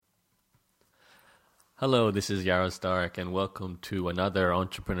Hello, this is Yaro Stark, and welcome to another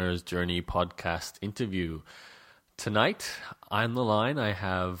Entrepreneur's Journey podcast interview. Tonight, on the line, I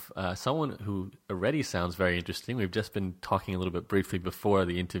have someone who already sounds very interesting. We've just been talking a little bit briefly before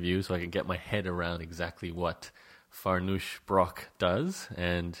the interview so I can get my head around exactly what Farnoosh Brock does,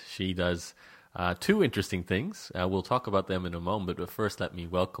 and she does two interesting things. We'll talk about them in a moment, but first let me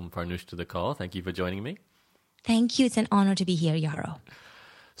welcome Farnoosh to the call. Thank you for joining me. Thank you. It's an honor to be here, Yaro.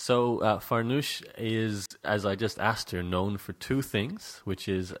 So Farnoosh is, as I just asked her, known for two things, which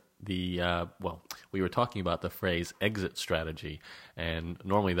is we were talking about the phrase exit strategy, and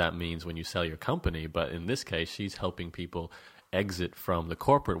normally that means when you sell your company, but in this case, she's helping people exit from the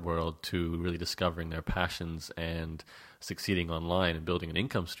corporate world to really discovering their passions and succeeding online and building an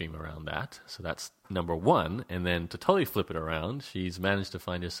income stream around that. So that's number one. And then to totally flip it around, she's managed to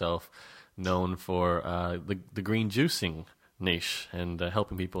find herself known for the green juicing niche and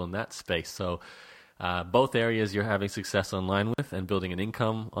helping people in that space. So both areas you're having success online with and building an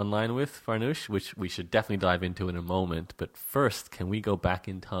income online with, Farnoosh, which we should definitely dive into in a moment. But first, can we go back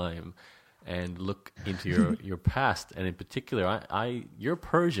in time and look into your past? And in particular, you're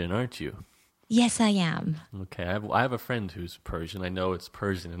Persian, aren't you? Yes, I am. Okay, I have a friend who's Persian. I know it's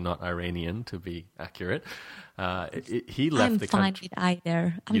Persian and not Iranian, to be accurate. He left the country. I'm fine with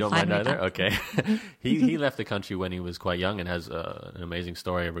either. You don't mind either? Okay. He left the country when he was quite young and has an amazing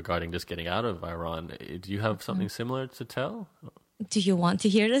story regarding just getting out of Iran. Do you have something similar to tell? Do you want to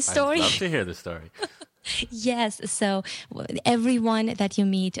hear the story? I'd love to hear the story. Yes. So everyone that you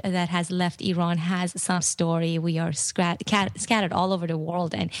meet that has left Iran has some story. We are scattered all over the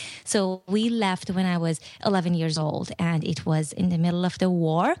world. And so we left when I was 11 years old. And it was in the middle of the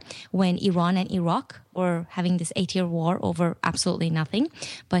war when Iran and Iraq were having this 8-year war over absolutely nothing.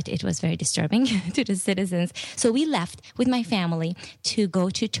 But it was very disturbing to the citizens. So we left with my family to go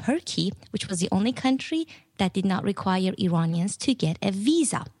to Turkey, which was the only country that did not require Iranians to get a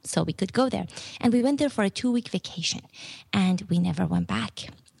visa. So we could go there. And we went there for a 2-week vacation. And we never went back.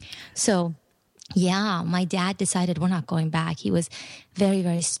 So, yeah, my dad decided we're not going back. He was very,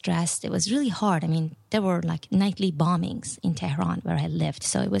 very stressed. It was really hard. I mean, there were like nightly bombings in Tehran where I lived.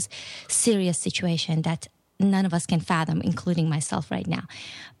 So it was a serious situation that none of us can fathom, including myself right now.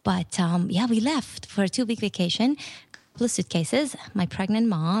 But, we left for a 2-week vacation. Couple of suitcases, my pregnant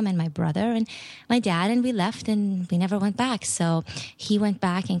mom and my brother and my dad, and we left and we never went back. So he went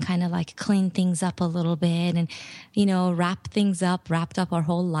back and kind of like cleaned things up a little bit and, wrapped up our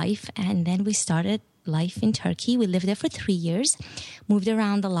whole life. And then we started life in Turkey. We lived there for 3 years, moved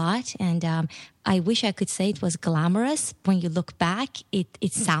around a lot. And I wish I could say it was glamorous. When you look back,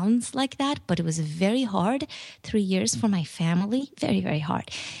 it sounds like that, but it was very hard. 3 years for my family, very, very hard.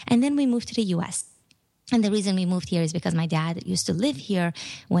 And then we moved to the U.S. And the reason we moved here is because my dad used to live here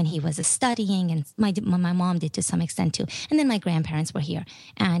when he was studying, and my mom did to some extent too. And then my grandparents were here,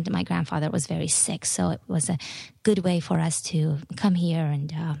 and my grandfather was very sick. So it was a good way for us to come here,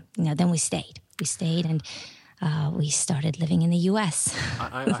 and then we stayed. We stayed, and we started living in the U.S.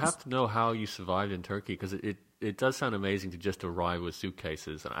 I have to know how you survived in Turkey, because it does sound amazing to just arrive with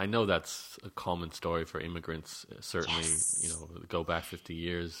suitcases. And I know that's a common story for immigrants, certainly, Yes. Go back 50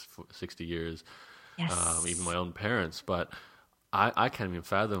 years, 60 years. Yes. Even my own parents, but I can't even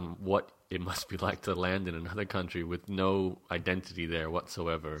fathom what it must be like to land in another country with no identity there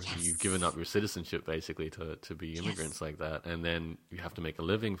whatsoever. Yes. You've given up your citizenship basically to be immigrants like that, and then you have to make a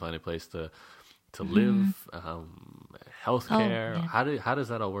living, find a place to live, healthcare. How does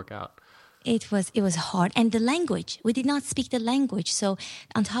that all work out? It was hard. And the language, we did not speak the language. So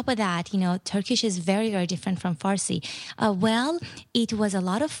on top of that, Turkish is very, very different from Farsi. It was a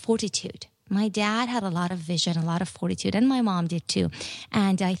lot of fortitude. My dad had a lot of vision, a lot of fortitude, and my mom did too.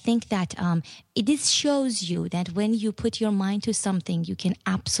 And I think that this shows you that when you put your mind to something, you can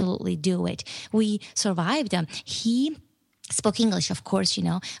absolutely do it. We survived. He spoke English, of course,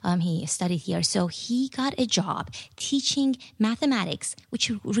 he studied here. So he got a job teaching mathematics, which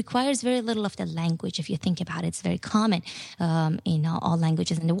requires very little of the language. If you think about it, it's very common in all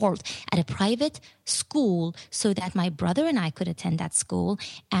languages in the world, at a private school, so that my brother and I could attend that school.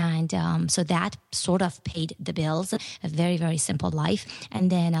 And so that sort of paid the bills, a very, very simple life. And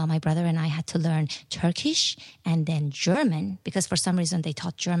then my brother and I had to learn Turkish and then German, because for some reason they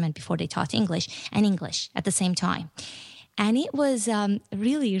taught German before they taught English, and English at the same time. And it was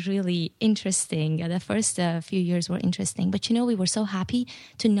really, really interesting. The first few years were interesting. But, we were so happy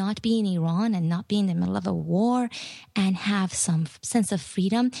to not be in Iran and not be in the middle of a war and have some sense of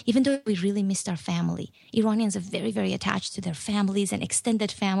freedom, even though we really missed our family. Iranians are very, very attached to their families and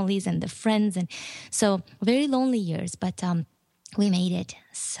extended families and their friends. And so very lonely years. But We made it.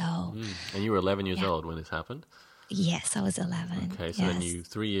 So, And you were 11 years yeah. old when this happened? Yes, I was 11. Okay, so then Yes. you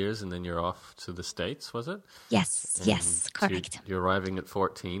 3 years, and then you're off to the States, was it? Yes, And yes, so correct. you're arriving at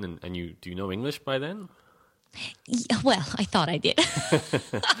 14, and do you know English by then? Well, I thought I did.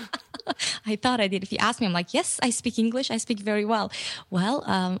 I thought I did. If you ask me, I'm like, yes, I speak English. I speak very well. Well,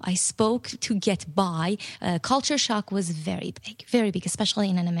 I spoke to get by. Culture shock was very big, especially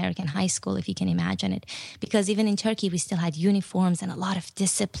in an American high school, if you can imagine it. Because even in Turkey, we still had uniforms and a lot of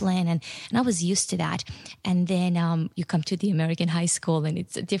discipline, and I was used to that. And then you come to the American high school, and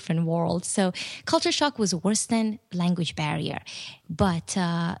it's a different world. So culture shock was worse than language barrier. But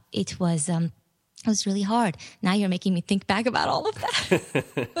it was really hard. Now you're making me think back about all of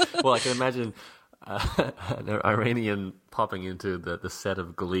that. Well, I can imagine an Iranian popping into the set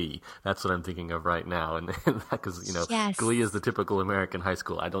of Glee. That's what I'm thinking of right now. And because, Yes. Glee is the typical American high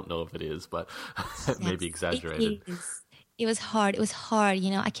school. I don't know if it is, but maybe exaggerated. It is. It was hard. It was hard.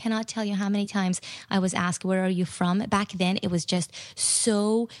 I cannot tell you how many times I was asked, where are you from? Back then, it was just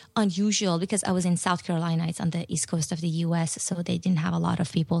so unusual because I was in South Carolina. It's on the East Coast of the U.S., so they didn't have a lot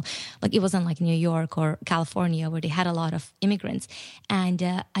of people. Like, it wasn't like New York or California where they had a lot of immigrants. And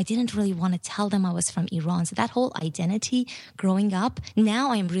I didn't really want to tell them I was from Iran. So that whole identity growing up,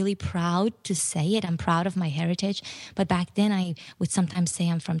 now I'm really proud to say it. I'm proud of my heritage. But back then, I would sometimes say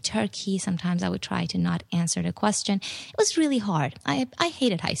I'm from Turkey. Sometimes I would try to not answer the question. It was really hard. I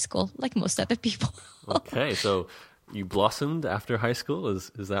hated high school, like most other people. Okay, so you blossomed after high school?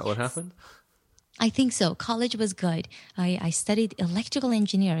 Is that what happened? I think so. College was good. I studied electrical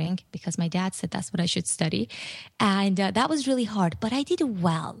engineering because my dad said that's what I should study. And that was really hard, but I did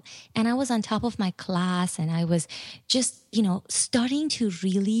well. And I was on top of my class, and I was just, starting to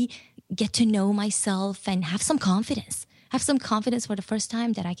really get to know myself and have some confidence. Have some confidence for the first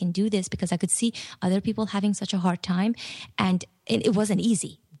time that I can do this, because I could see other people having such a hard time, and it wasn't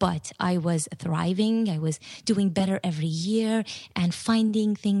easy, but I was thriving. I was doing better every year and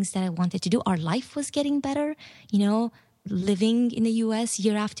finding things that I wanted to do. Our life was getting better, living in the US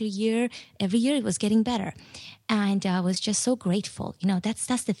year after year. Every year it was getting better. And I was just so grateful.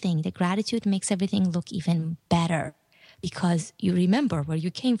 That's the thing. The gratitude makes everything look even better because you remember where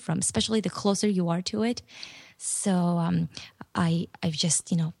you came from, especially the closer you are to it. So I've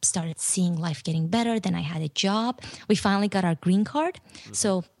just, started seeing life getting better. Then I had a job. We finally got our green card. Mm-hmm.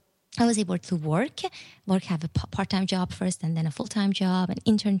 So I was able to have a part-time job first, and then a full-time job and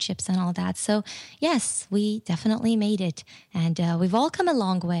internships and all that. So yes, we definitely made it. And we've all come a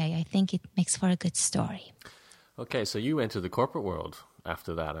long way. I think it makes for a good story. Okay, so you entered the corporate world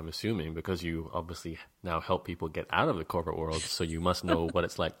after that, I'm assuming, because you obviously now help people get out of the corporate world. So you must know what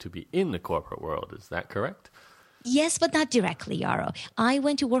it's like to be in the corporate world. Is that correct? Yes, but not directly, Yaro. I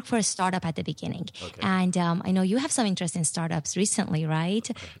went to work for a startup at the beginning. Okay. And I know you have some interest in startups recently, right?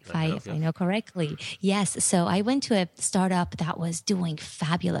 Okay. If I know correctly. Yes. So I went to a startup that was doing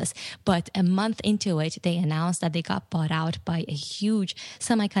fabulous. But a month into it, they announced that they got bought out by a huge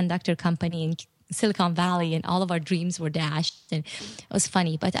semiconductor company in Silicon Valley, and all of our dreams were dashed. And it was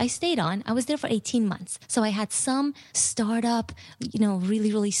funny, but I stayed on. I was there for 18 months. So I had some startup,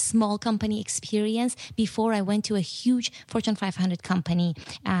 really, really small company experience before I went to a huge Fortune 500 company.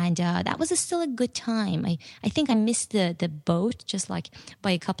 And that was still a good time. I think I missed the boat just like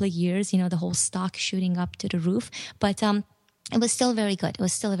by a couple of years, the whole stock shooting up to the roof. But it was still very good. It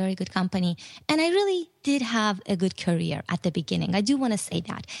was still a very good company. And I really did have a good career at the beginning. I do want to say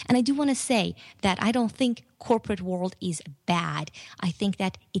that. And I do want to say that I don't think corporate world is bad. I think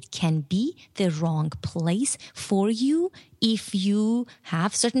that it can be the wrong place for you if you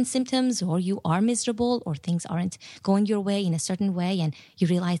have certain symptoms, or you are miserable, or things aren't going your way in a certain way, and you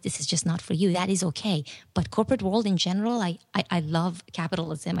realize this is just not for you. That is okay. But corporate world in general, I love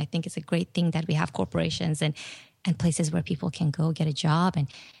capitalism. I think it's a great thing that we have corporations and places where people can go get a job. And,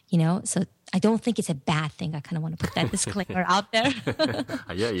 so I don't think it's a bad thing. I kind of want to put that disclaimer out there.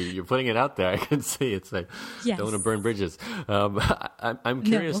 Yeah, you're putting it out there. I can see it's like, yes. Don't want to burn bridges. I'm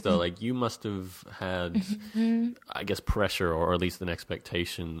curious, though, like you must have had, I guess, pressure, or at least an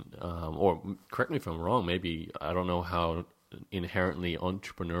expectation, or correct me if I'm wrong, maybe, I don't know how inherently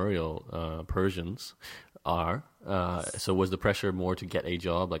entrepreneurial Persians are. So was the pressure more to get a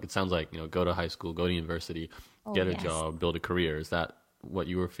job? Like, it sounds like, go to high school, go to university, get a job, build a career. Is that what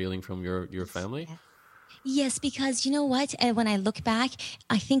you were feeling from your family? Yes, because you know what? When I look back,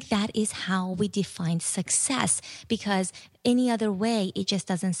 I think that is how we define success. Because any other way, it just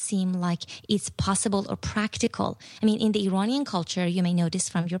doesn't seem like it's possible or practical. I mean, in the Iranian culture, you may notice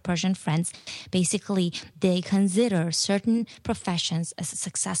from your Persian friends, basically they consider certain professions as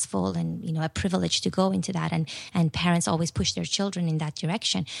successful and, a privilege to go into that. And parents always push their children in that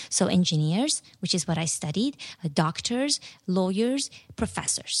direction. So engineers, which is what I studied, doctors, lawyers,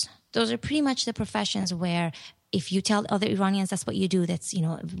 professors. Those are pretty much the professions where if you tell other Iranians that's what you do, that's,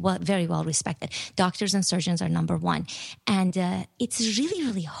 very well respected. Doctors and surgeons are number one. And it's really,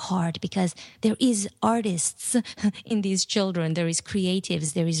 really hard because there is artists in these children. There is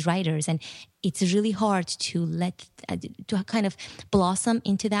creatives, there is writers. And it's really hard to to kind of blossom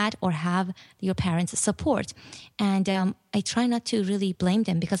into that or have your parents' support. And I try not to really blame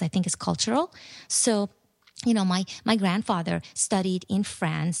them because I think it's cultural. So my grandfather studied in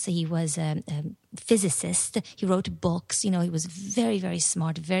France. He was a physicist. He wrote books. He was very, very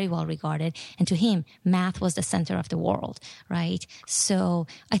smart, very well regarded. And to him, math was the center of the world, right? So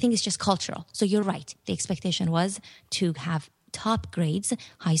I think it's just cultural. So you're right. The expectation was to have top grades,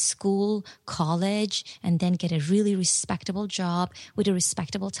 high school, college, and then get a really respectable job with a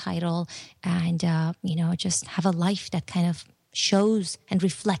respectable title and, just have a life that kind of shows and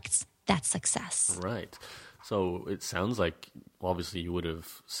reflects that success. Right. So it sounds like obviously you would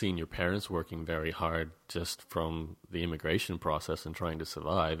have seen your parents working very hard just from the immigration process and trying to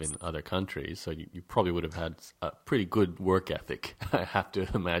survive in other countries. So you probably would have had a pretty good work ethic, I have to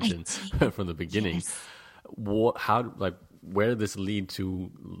imagine, from the beginning. Yes. Where did this lead to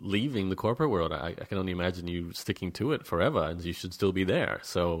leaving the corporate world? I can only imagine you sticking to it forever, and you should still be there.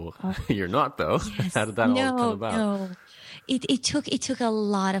 So you're not, though. Yes. How did that all come about? No. It took a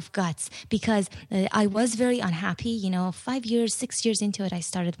lot of guts because I was very unhappy. 5 years, 6 years into it, I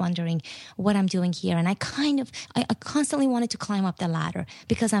started wondering what I'm doing here. And I constantly wanted to climb up the ladder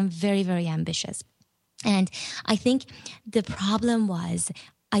because I'm very, very ambitious. And I think the problem was,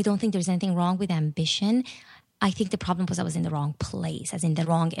 I don't think there's anything wrong with ambition. I think the problem was I was in the wrong place, as in the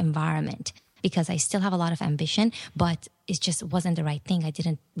wrong environment, because I still have a lot of ambition, but it just wasn't the right thing. I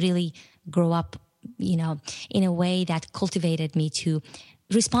didn't really grow up, in a way that cultivated me to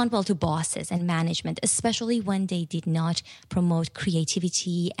respond well to bosses and management, especially when they did not promote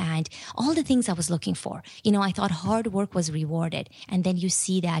creativity and all the things I was looking for. I thought hard work was rewarded. And then you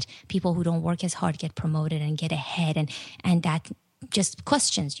see that people who don't work as hard get promoted and get ahead, and that just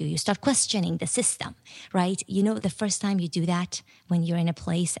questions you. You start questioning the system, right? The first time you do that when you're in a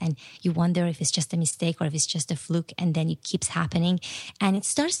place and you wonder if it's just a mistake or if it's just a fluke, and then it keeps happening and it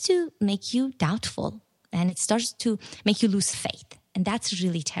starts to make you doubtful and it starts to make you lose faith. And that's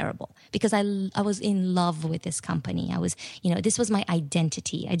really terrible because I was in love with this company. I was, this was my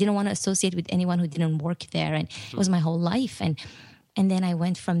identity. I didn't want to associate with anyone who didn't work there. And it was my whole life. And then I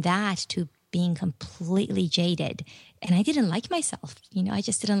went from that to being completely jaded. And I didn't like myself. I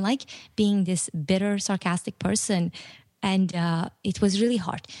just didn't like being this bitter, sarcastic person. And it was really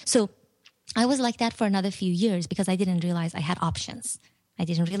hard. So I was like that for another few years because I didn't realize I had options. I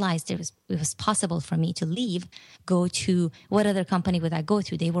didn't realize it was possible for me to leave, go to what other company would I go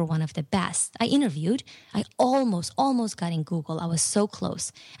to? They were one of the best. I interviewed. I almost got in Google. I was so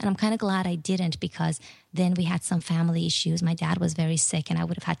close. And I'm kind of glad I didn't because then we had some family issues. My dad was very sick and I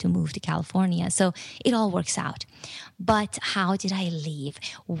would have had to move to California. So it all works out. But how did I leave?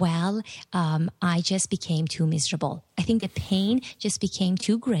 Well, I just became too miserable. I think the pain just became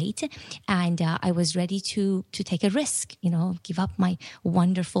too great. And I was ready to take a risk, give up my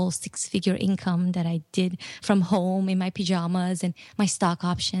wonderful 6-figure income that I did from home in my pajamas and my stock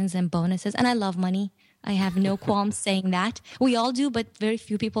options and bonuses. And I love money. I have no qualms saying that. We all do, but very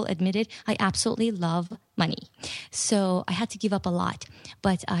few people admit it. I absolutely love money. So I had to give up a lot.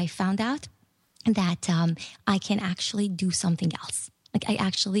 But I found out that I can actually do something else. Like I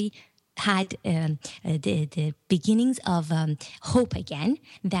actually had the beginnings of hope again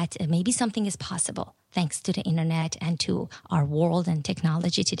that maybe something is possible thanks to the internet and to our world and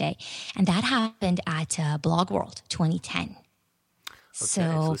technology today. And that happened at Blog World 2010. Okay,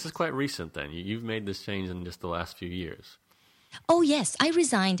 so this is quite recent then. You've made this change in just the last few years. Oh, yes. I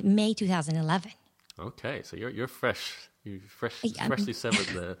resigned May 2011. Okay, so you're fresh. You freshly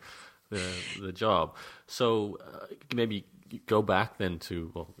severed the job. So maybe go back then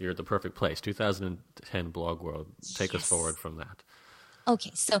to, you're at the perfect place, 2010 Blog World. Take us forward from that.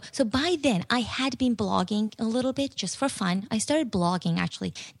 Okay, so by then I had been blogging a little bit just for fun. I started blogging,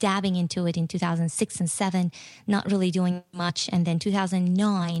 actually dabbing into it in 2006 and 7, not really doing much. And then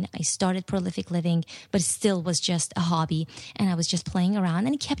 2009 I started Prolific Living, but it still was just a hobby, and I was just playing around,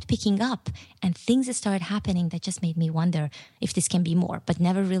 and it kept picking up, and things that started happening that just made me wonder if this can be more, but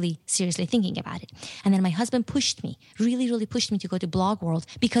never really seriously thinking about it. And then my husband pushed me, really pushed me to go to Blog World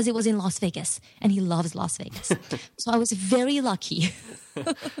because it was in Las Vegas, and he loves Las Vegas. So I was very lucky.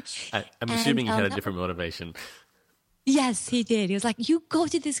 I'm assuming he had a different motivation. Yes, he did. He was like, "You go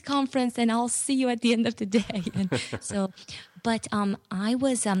to this conference, and I'll see you at the end of the day." And so, but I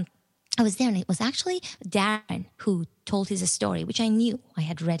was there, and it was actually Darren who told his story, which I knew. I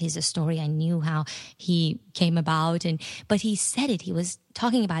had read his story. I knew how he came about, but he said it. He was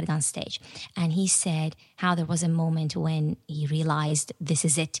talking about it on stage, and he said how there was a moment when he realized this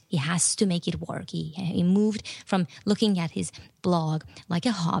is it. He has to make it work. He moved from looking at his blog like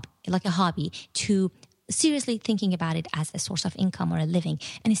a hobby to seriously thinking about it as a source of income or a living.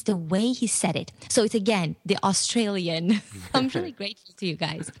 And it's the way he said it. So it's, again, the Australian. I'm really grateful to you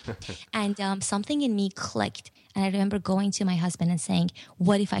guys. And something in me clicked. And I remember going to my husband and saying,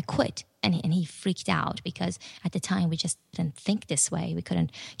 "What if I quit?" And he freaked out, because at the time we just didn't think this way. We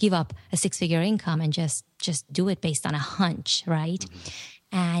couldn't give up a 6-figure income and just do it based on a hunch, right?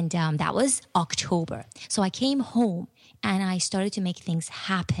 Mm-hmm. And that was October. So I came home and I started to make things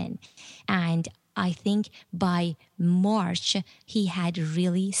happen. And I think by March, he had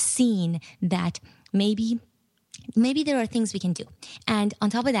really seen that maybe there are things we can do. And on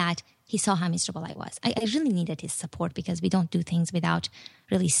top of that, he saw how miserable I was. I really needed his support, because we don't do things without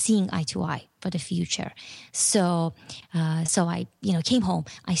really seeing eye to eye for the future. So I, came home.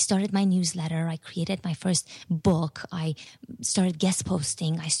 I started my newsletter. I created my first book. I started guest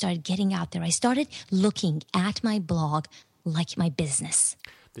posting. I started getting out there. I started looking at my blog like my business.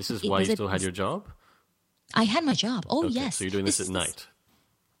 This is why you still had your job? I had my job. Oh, okay, yes. So you're doing this at night?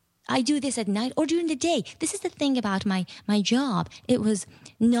 I do this at night or during the day. This is the thing about my job. It was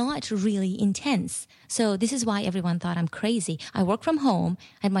not really intense. So this is why everyone thought I'm crazy. I work from home,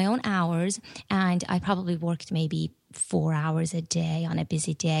 I had my own hours, and I probably worked maybe 4 hours a day on a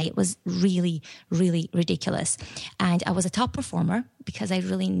busy day. It was really, really ridiculous. And I was a top performer because I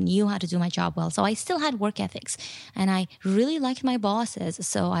really knew how to do my job well. So I still had work ethics, and I really liked my bosses.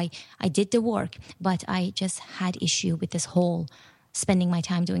 So I did the work, but I just had issue with this whole spending my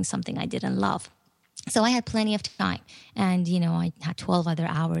time doing something I didn't love. So I had plenty of time, and I had 12 other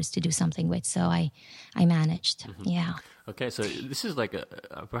hours to do something with. So I managed. Mm-hmm. Yeah. Okay, so this is like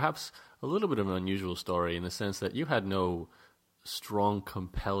perhaps a little bit of an unusual story in the sense that you had no strong,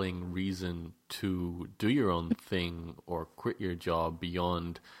 compelling reason to do your own thing or quit your job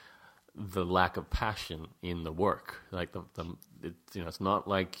beyond the lack of passion in the work. Like it's not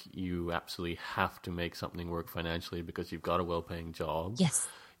like you absolutely have to make something work financially because you've got a well-paying job. Yes.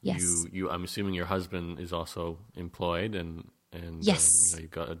 I'm assuming your husband is also employed, and yes. You've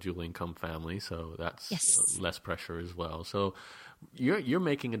got a dual income family, so that's less pressure as well. So you're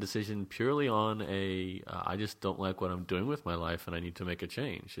making a decision purely on I just don't like what I'm doing with my life, and I need to make a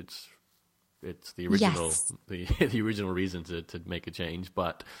change. It's the original the original reason to make a change,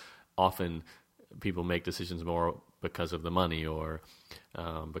 but often people make decisions more because of the money or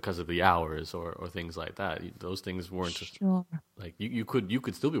because of the hours or things like that. Those things weren't like you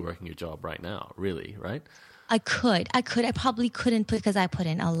could still be working your job right now, really, right? I could. I probably couldn't, because I put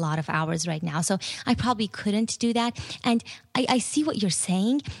in a lot of hours right now. So I probably couldn't do that. And I see what you're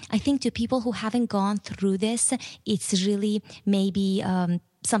saying. I think to people who haven't gone through this, it's really maybe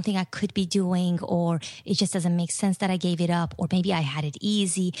something I could be doing, or it just doesn't make sense that I gave it up, or maybe I had it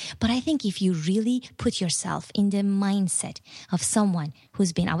easy. But I think if you really put yourself in the mindset of someone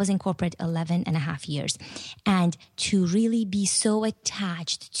who's I was in corporate 11 and a half years, and to really be so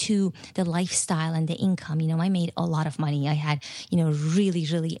attached to the lifestyle and the income, I made a lot of money. I had, really,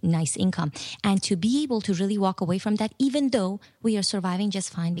 really nice income. And to be able to really walk away from that, even though we are surviving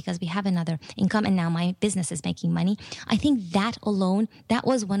just fine because we have another income and now my business is making money, I think that alone, that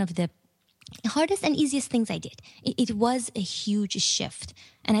was one of the hardest and easiest things I did. It was a huge shift.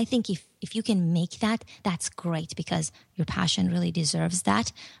 And I think if you can make that, that's great, because your passion really deserves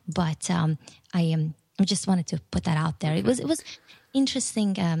that. But I just wanted to put that out there. It was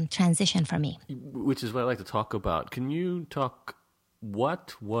interesting transition for me. Which is what I like to talk about. Can you talk,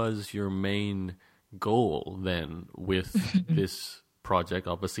 what was your main goal then with this project?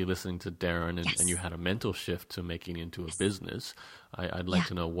 Obviously listening to Darren and you had a mental shift to making it into a business. I'd like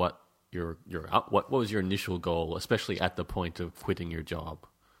to know what what was your initial goal, especially at the point of quitting your job?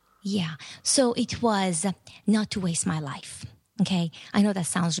 Yeah. So it was not to waste my life. Okay, I know that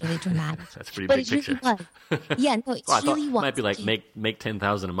sounds really dramatic. That's a pretty but big it picture. really was. Yeah, no, it Well, I thought really it was. might be like make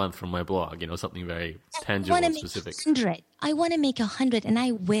 10,000 a month from my blog. Something very I tangible want to and make specific. 100. I want to make 100, and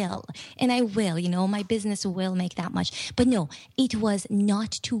I will. And I will. My business will make that much. But no, it was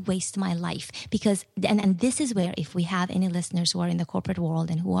not to waste my life because, and this is where, if we have any listeners who are in the corporate world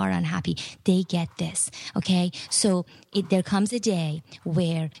and who are unhappy, they get this. Okay, so there comes a day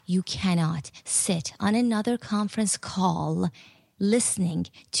where you cannot sit on another conference call listening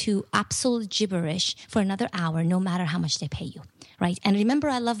to absolute gibberish for another hour, no matter how much they pay you, right? And remember,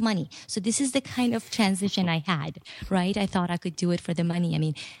 I love money. So this is the kind of transition I had, right? I thought I could do it for the money. I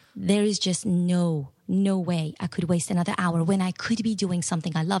mean, there is just no way I could waste another hour when I could be doing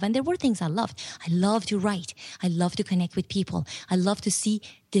something I love. And there were things I loved. I love to write. I love to connect with people. I love to see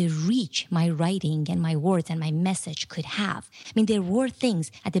the reach my writing and my words and my message could have. I mean, there were things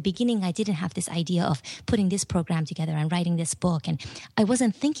at the beginning. I didn't have this idea of putting this program together and writing this book. And I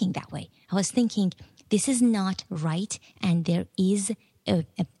wasn't thinking that way. I was thinking, this is not right. And there is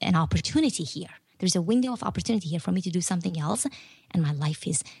an opportunity here. There's a window of opportunity here for me to do something else. And my life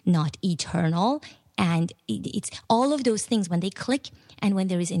is not eternal. And it's all of those things, when they click and when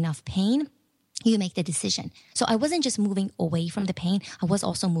there is enough pain, you make the decision. So I wasn't just moving away from the pain. I was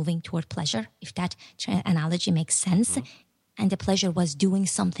also moving toward pleasure, if that analogy makes sense. Mm-hmm. And the pleasure was doing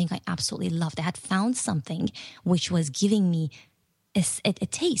something I absolutely loved. I had found something which was giving me a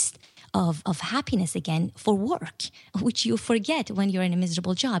taste of happiness again for work, which you forget when you're in a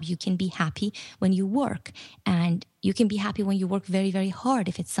miserable job. You can be happy when you work, and you can be happy when you work very, very hard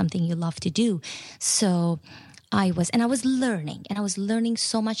if it's something you love to do. So I was learning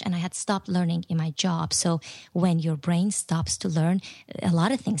so much, and I had stopped learning in my job. So when your brain stops to learn, a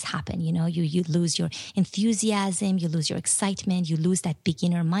lot of things happen. You lose your enthusiasm, you lose your excitement, you lose that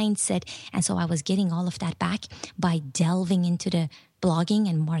beginner mindset. And so I was getting all of that back by delving into the blogging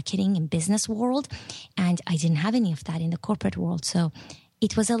and marketing and business world. And I didn't have any of that in the corporate world. So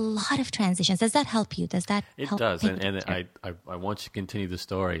it was a lot of transitions. Does that help you? Does that help? It does. And I want you to continue the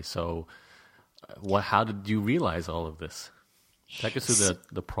story. So how did you realize all of this? Take us through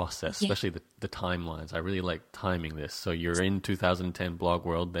the process, especially the timelines. I really like timing this. So you're in 2010 blog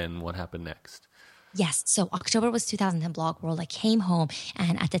world, then what happened next? Yes. So October was 2010 blog world. I came home,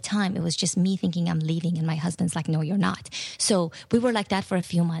 and at the time it was just me thinking I'm leaving, and my husband's like, no, you're not. So we were like that for a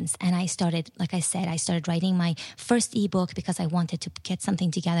few months. And I started, like I said, writing my first ebook because I wanted to get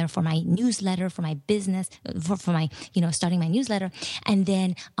something together for my newsletter, for my business, for my, starting my newsletter. And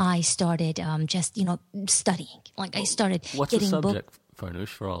then I started just, studying. Like I started What's getting the subject, Farnoosh,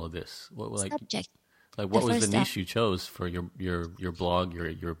 for all of this? Subject. Like what was the niche you chose for your blog,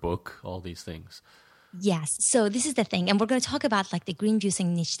 your book, all these things? Yes. So this is the thing. And we're going to talk about like the green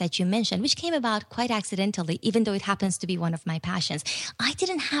juicing niche that you mentioned, which came about quite accidentally, even though it happens to be one of my passions. I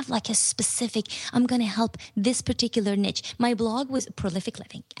didn't have like a specific, I'm going to help this particular niche. My blog was prolific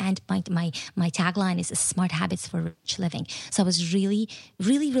living, and my tagline is smart habits for rich living. So I was really,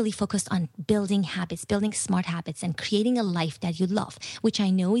 really, really focused on building habits, building smart habits, and creating a life that you love, which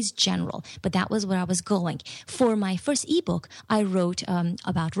I know is general, but that was where I was going. For my first ebook, I wrote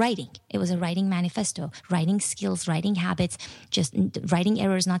about writing. It was a writing manifesto. Writing skills, writing habits, just writing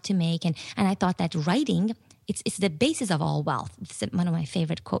errors not to make. And I thought that writing, it's the basis of all wealth. It's one of my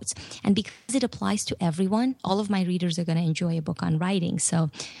favorite quotes. And because it applies to everyone, all of my readers are going to enjoy a book on writing.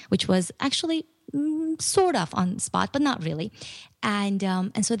 So, which was actually sort of on the spot, but not really. And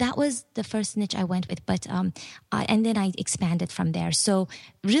so that was the first niche I went with, but and then I expanded from there. So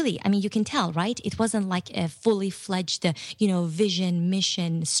really, I mean, you can tell, right? It wasn't like a fully fledged, vision,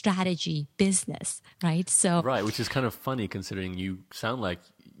 mission, strategy business, right? So right, which is kind of funny considering you sound like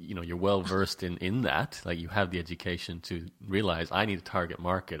you're well versed in that. Like you have the education to realize I need a target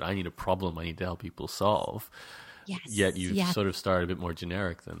market, I need a problem, I need to help people solve. Yes. Yet you sort of started a bit more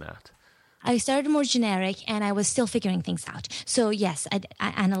generic than that. I started more generic, and I was still figuring things out. So yes,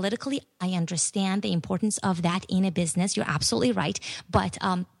 analytically, I understand the importance of that in a business. You're absolutely right. But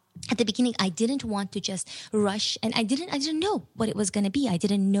at the beginning, I didn't want to just rush, and I didn't know what it was going to be. I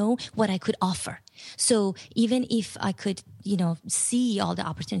didn't know what I could offer. So even if I could, see all the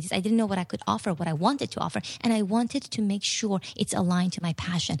opportunities, I didn't know what I could offer, what I wanted to offer. And I wanted to make sure it's aligned to my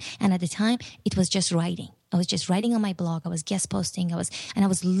passion. And at the time, it was just writing. I was just writing on my blog. I was guest posting. I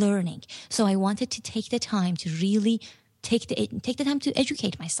was learning. So I wanted to take the time to really take the time to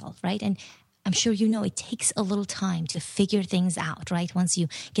educate myself, right? And I'm sure it takes a little time to figure things out, right? Once you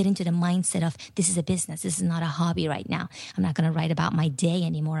get into the mindset of this is a business, this is not a hobby right now. I'm not going to write about my day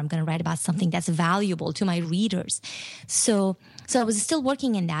anymore. I'm going to write about something that's valuable to my readers. So I was still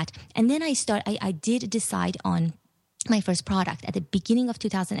working in that. And then I did decide on my first product at the beginning of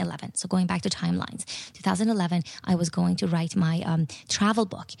 2011. So going back to timelines, 2011, I was going to write my travel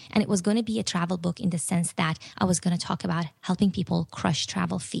book. And it was going to be a travel book in the sense that I was going to talk about helping people crush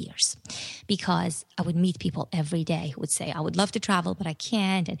travel fears. Because I would meet people every day who would say, I would love to travel, but I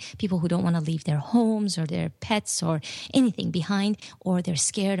can't. And people who don't want to leave their homes or their pets or anything behind, or they're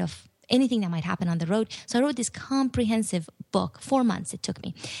scared of anything that might happen on the road. So I wrote this comprehensive book. 4 months it took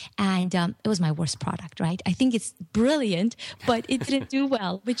me. And it was my worst product, right? I think it's brilliant, but it didn't do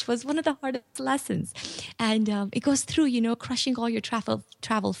well, which was one of the hardest lessons. And it goes through, crushing all your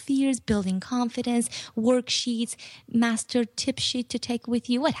travel fears, building confidence, worksheets, master tip sheet to take with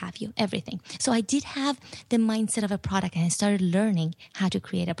you, what have you, everything. So I did have the mindset of a product, and I started learning how to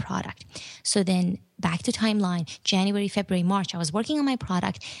create a product. So then back to timeline, January, February, March, I was working on my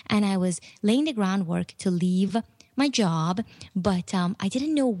product and I was laying the groundwork to leave my job, but I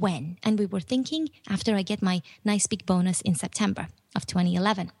didn't know when. And we were thinking after I get my nice big bonus in September of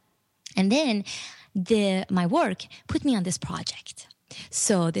 2011. And then my work put me on this project.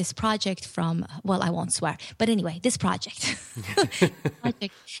 So this project I won't swear, but anyway, this project,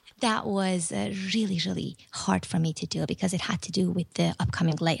 that was really, really hard for me to do because it had to do with the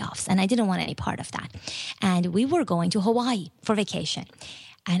upcoming layoffs. And I didn't want any part of that. And we were going to Hawaii for vacation.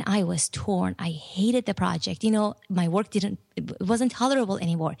 And I was torn. I hated the project. My work it wasn't tolerable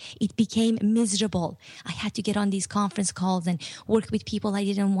anymore. It became miserable. I had to get on these conference calls and work with people I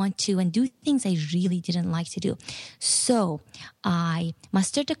didn't want to and do things I really didn't like to do. So I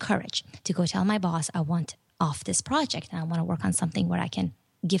mustered the courage to go tell my boss I want off this project and I want to work on something where I can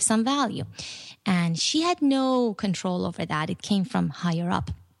give some value. And she had no control over that. It came from higher up.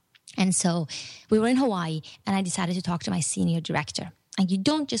 And so we were in Hawaii and I decided to talk to my senior director. And you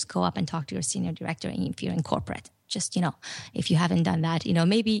don't just go up and talk to your senior director if you're in corporate. Just, if you haven't done that,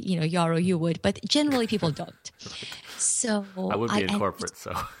 maybe, Yaro, you would, but generally people don't. So I would be in corporate,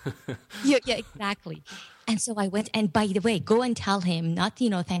 so. yeah, exactly. And so I went, and by the way, go and tell him, not,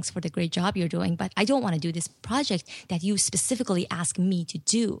 thanks for the great job you're doing, but I don't want to do this project that you specifically asked me to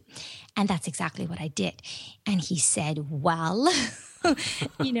do. And that's exactly what I did. And he said, well,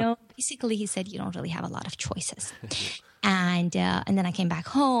 basically he said, you don't really have a lot of choices. And then I came back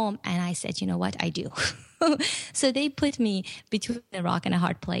home and I said, you know what, I do. So they put me between a rock and a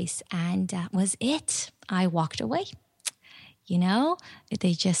hard place, and that was it. I walked away.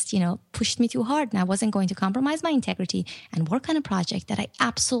 They just, pushed me too hard, and I wasn't going to compromise my integrity and work on a project that I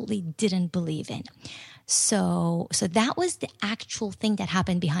absolutely didn't believe in. So that was the actual thing that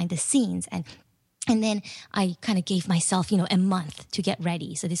happened behind the scenes. And then I kind of gave myself, a month to get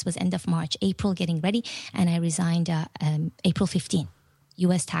ready. So this was end of March, April, getting ready. And I resigned April 15,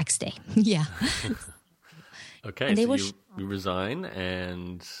 U.S. tax day. Yeah. Okay, and so you resign,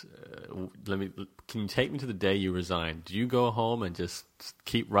 and can you take me to the day you resigned? Do you go home and just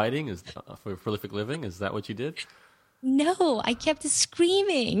keep writing for prolific living? Is that what you did? No, I kept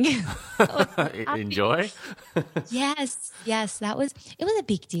screaming. Enjoy? Yes. It was a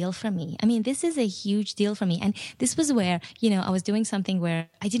big deal for me. I mean, this is a huge deal for me. And this was where, I was doing something where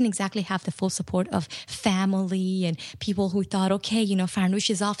I didn't exactly have the full support of family and people who thought, okay,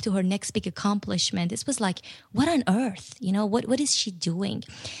 Farnoosh is off to her next big accomplishment. This was like, what on earth? What is she doing?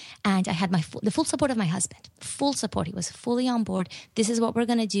 And I had the full support of my husband, full support. He was fully on board. This is what we're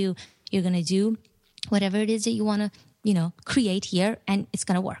going to do. You're going to do whatever it is that you want to, create here, and it's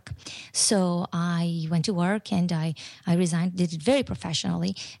going to work. So I went to work and I resigned, did it very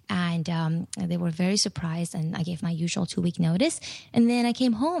professionally. And they were very surprised, and I gave my usual 2-week notice. And then I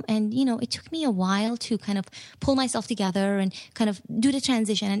came home and, it took me a while to kind of pull myself together and kind of do the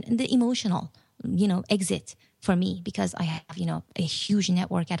transition and the emotional, exit for me, because I have, a huge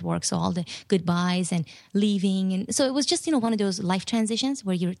network at work. So all the goodbyes and leaving. And so it was just, one of those life transitions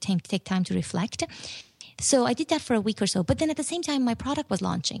where you take time to reflect. So I did that for a week or so. But then at the same time, my product was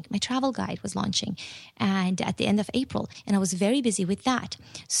launching. My travel guide was launching. And at the end of April. And I was very busy with that.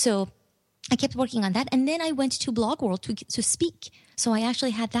 So I kept working on that. And then I went to Blog World to speak. So I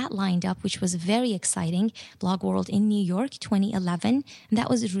actually had that lined up, which was very exciting. Blog World in New York, 2011. And that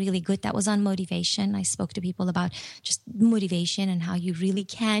was really good. That was on motivation. I spoke to people about just motivation and how you really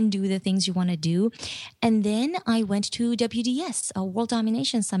can do the things you want to do. And then I went to WDS, a World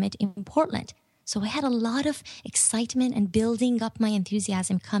Domination Summit in Portland. So I had a lot of excitement and building up my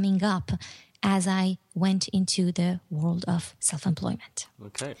enthusiasm coming up as I went into the world of self-employment.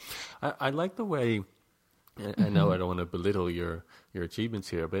 Okay. I like the way, I know I don't want to belittle your achievements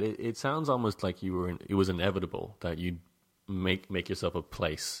here, but it sounds almost like it was inevitable that you'd make yourself a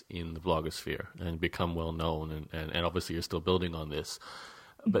place in the blogosphere and become well known, and obviously you're still building on this.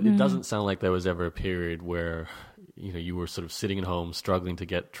 But it doesn't sound like there was ever a period where, you were sort of sitting at home, struggling to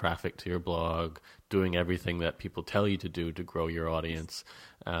get traffic to your blog, doing everything that people tell you to do to grow your audience,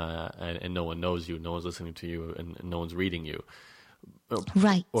 and no one knows you, no one's listening to you, and no one's reading you.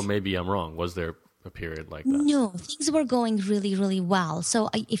 Right. Or maybe I'm wrong. Was there a period like that? No, things were going really, really well. So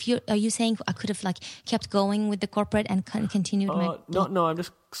are you saying I could have kept going with the corporate and continued my... No, I'm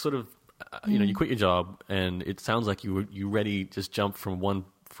just sort of, you quit your job, and it sounds like you ready just jumped from one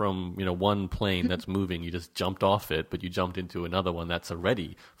plane that's moving, you just jumped off it, but you jumped into another one that's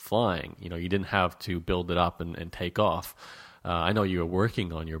already flying. You didn't have to build it up and take off. I know you were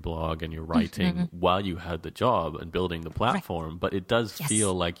working on your blog and you're writing while you had the job and building the platform, but it does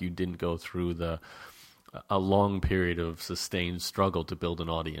feel like you didn't go through a long period of sustained struggle to build an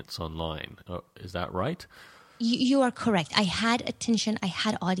audience online. Is that right? You are correct. I had attention, I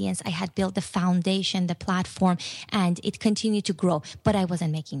had audience, I had built the foundation, the platform, and it continued to grow, but I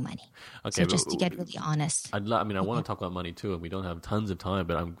wasn't making money. Okay, so just to get really honest. I want to talk about money too, and we don't have tons of time,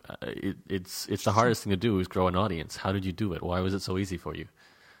 but it's the hardest thing to do is grow an audience. How did you do it? Why was it so easy for you?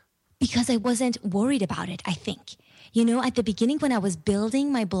 Because I wasn't worried about it, I think. At the beginning when I was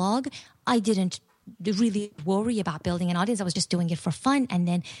building my blog, I didn't really worry about building an audience. I was just doing it for fun, and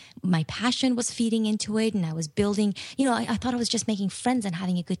then my passion was feeding into it, and I was building, I thought I was just making friends and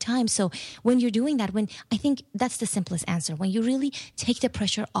having a good time. So when you're doing that, I think that's the simplest answer, when you really take the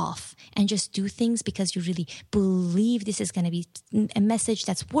pressure off and just do things because you really believe this is going to be a message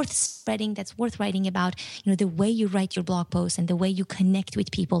that's worth spreading, that's worth writing about, the way you write your blog posts and the way you connect with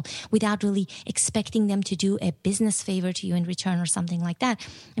people without really expecting them to do a business favor to you in return or something like that.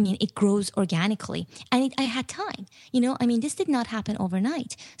 It grows organically. And I had time, this did not happen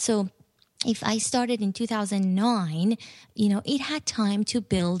overnight. So if I started in 2009, it had time to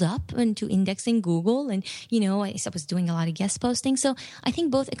build up and to index in Google. And, I was doing a lot of guest posting. So I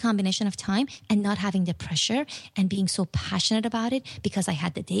think both a combination of time and not having the pressure and being so passionate about it because I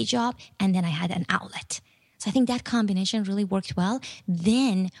had the day job and then I had an outlet. So I think that combination really worked well.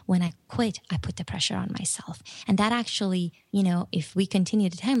 Then when I quit, I put the pressure on myself. And that actually, if we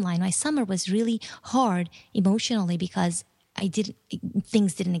continue the timeline, my summer was really hard emotionally because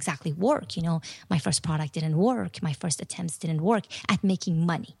things didn't exactly work. My first product didn't work. My first attempts didn't work at making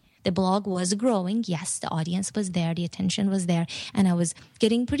money. The blog was growing. Yes, the audience was there. The attention was there. And I was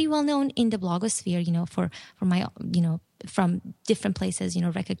getting pretty well known in the blogosphere, for my, from different places,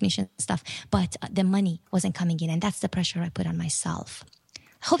 recognition stuff. But the money wasn't coming in. And that's the pressure I put on myself.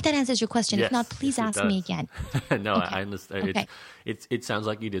 I hope that answers your question. Yes, if not, please ask me again. No, okay. I understand. Okay. It sounds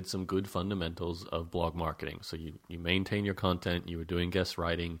like you did some good fundamentals of blog marketing. So you maintain your content. You were doing guest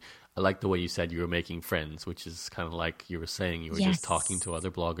writing. I like the way you said you were making friends, which is kind of like you were saying you were just talking to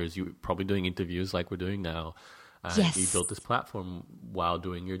other bloggers. You were probably doing interviews like we're doing now. And you built this platform while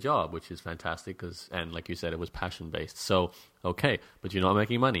doing your job, which is fantastic and like you said, it was passion-based. So, okay, but you're not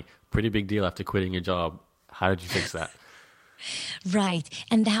making money. Pretty big deal after quitting your job. How did you fix that? Right.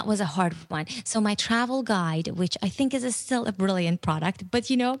 And that was a hard one. So my travel guide, which I think is still a brilliant product, but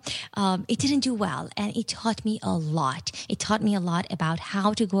it didn't do well. And it taught me a lot. It taught me a lot about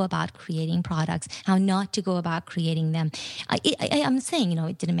how to go about creating products, how not to go about creating them. I'm saying,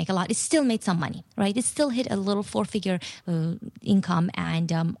 it didn't make a lot. It still made some money, right? It still hit a little 4-figure income.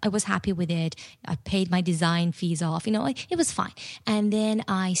 And I was happy with it. I paid my design fees off. It was fine. And then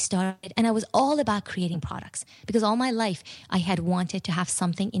I started, and I was all about creating products because all my life, I had wanted to have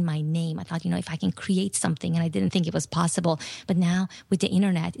something in my name. I thought, if I can create something, and I didn't think it was possible. But now with the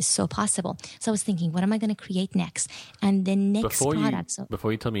internet, it's so possible. So I was thinking, what am I going to create next? And the next product.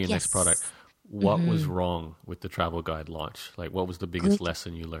 Before you tell me your next product, what was wrong with the travel guide launch? Like, what was the biggest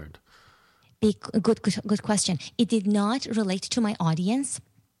lesson you learned? Good question. It did not relate to my audience.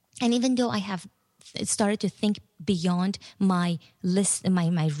 And even though I have started to think beyond my list,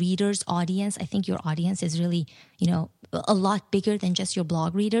 my readers' audience, I think your audience is really, a lot bigger than just your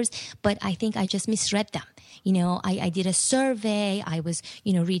blog readers. But I think I just misread them. I did a survey. I was,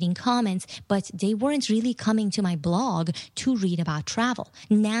 reading comments, but they weren't really coming to my blog to read about travel.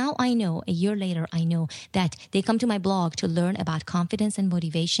 Now I know, a year later, I know that they come to my blog to learn about confidence and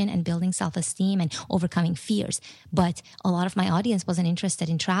motivation and building self-esteem and overcoming fears. But a lot of my audience wasn't interested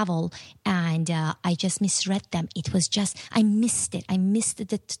in travel, and I just misread them. It was just, I missed it. I missed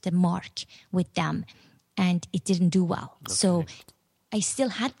the mark with them. And it didn't do well. Okay. So I still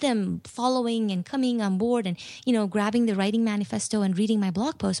had them following and coming on board and, grabbing the writing manifesto and reading my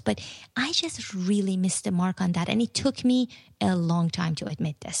blog post. But I just really missed the mark on that. And it took me a long time to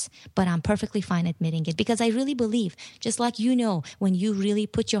admit this, but I'm perfectly fine admitting it because I really believe, just like when you really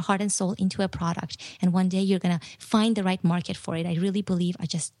put your heart and soul into a product and one day you're going to find the right market for it, I really believe I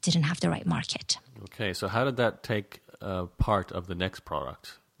just didn't have the right market. Okay, so how did that take part of the next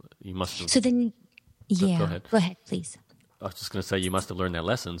product? You must have... So then, yeah, Go ahead, please. I was just going to say you must have learned that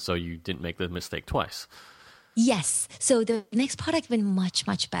lesson so you didn't make the mistake twice. Yes. So the next product went much,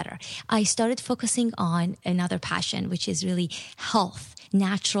 much better. I started focusing on another passion, which is really health,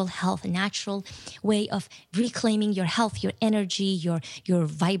 natural way of reclaiming your health, your energy, your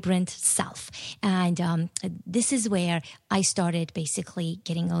vibrant self. And this is where I started basically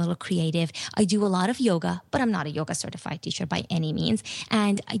getting a little creative. I do a lot of yoga, but I'm not a yoga certified teacher by any means.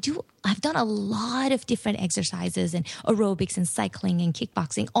 And I've done a lot of different exercises and aerobics and cycling and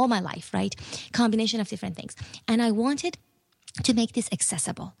kickboxing all my life, right? Combination of different things. And I wanted to make this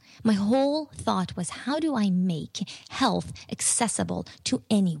accessible. My whole thought was, how do I make health accessible to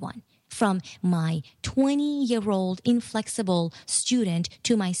anyone? From my 20-year-old inflexible student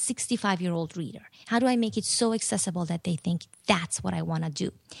to my 65-year-old reader. How do I make it so accessible that they think that's what I want to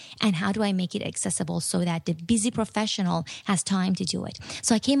do? And how do I make it accessible so that the busy professional has time to do it?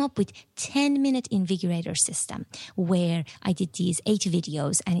 So I came up with 10-minute invigorator system where I did these 8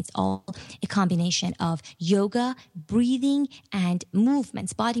 videos, and it's all a combination of yoga, breathing, and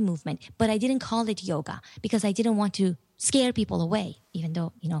movements, body movement. But I didn't call it yoga because I didn't want to scare people away, even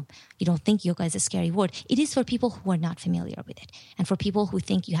though, you don't think yoga is a scary word. It is for people who are not familiar with it and for people who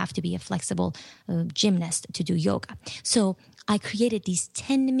think you have to be a flexible gymnast to do yoga. So I created these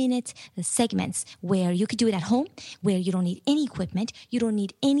 10-minute segments where you could do it at home, where you don't need any equipment, you don't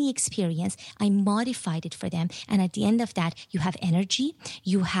need any experience. I modified it for them. And at the end of that, you have energy,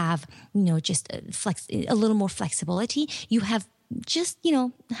 you have, just a little more flexibility, you have just,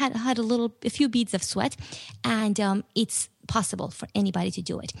 had a few beads of sweat, and it's possible for anybody to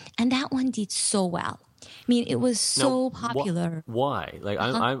do it. And that one did so well. I mean, it was so popular. Why? Like,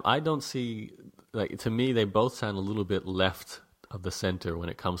 I don't see, like, to me, they both sound a little bit left of the center when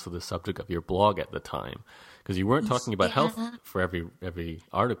it comes to the subject of your blog at the time. Because you weren't talking about health for every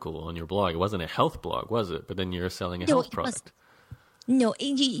article on your blog. It wasn't a health blog, was it? But then you're selling a health product. No,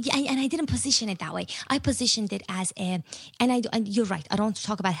 and I didn't position it that way. I positioned it as and you're right, I don't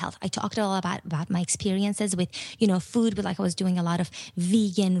talk about health. I talked all about my experiences with, food, but like I was doing a lot of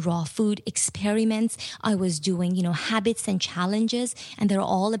vegan, raw food experiments. I was doing, habits and challenges, and they're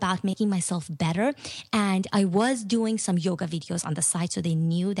all about making myself better. And I was doing some yoga videos on the side, so they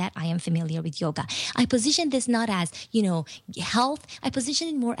knew that I am familiar with yoga. I positioned this not as, health. I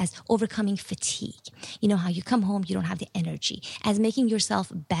positioned it more as overcoming fatigue. How you come home, you don't have the energy, as making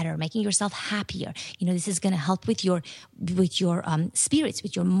yourself better, making yourself happier. This is going to help with your spirits,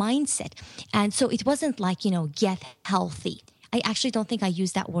 with your mindset. And so it wasn't like, get healthy. I actually don't think I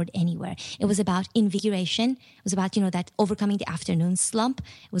used that word anywhere. It was about invigoration. It was about, that overcoming the afternoon slump.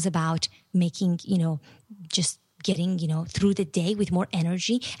 It was about making, just getting, through the day with more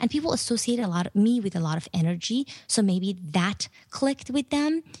energy. And people associate me with a lot of energy. So maybe that clicked with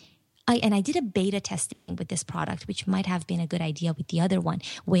them. I did a beta testing with this product, which might have been a good idea with the other one,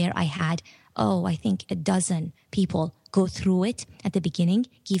 where I had, I think 12 people go through it at the beginning,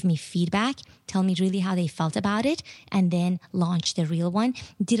 give me feedback, tell me really how they felt about it, and then launch the real one.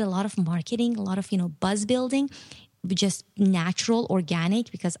 Did a lot of marketing, a lot of, buzz building, just natural,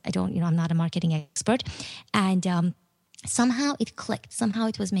 organic, because I'm not a marketing expert. And somehow it clicked. Somehow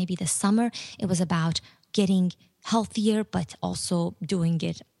it was maybe the summer. It was about getting healthier, but also doing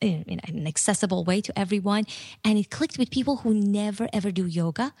it in an accessible way to everyone. And it clicked with people who never ever do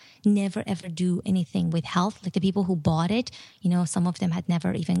yoga, never ever do anything with health. Like the people who bought it, some of them had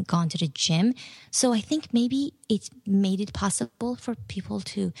never even gone to the gym. So I think maybe it made it possible for people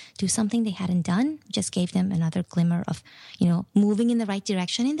to do something they hadn't done, just gave them another glimmer of, moving in the right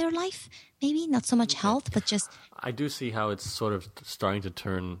direction in their life. Maybe not so much health, but just... I do see how it's sort of starting to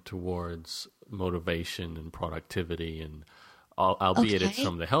turn towards motivation and productivity, and albeit it's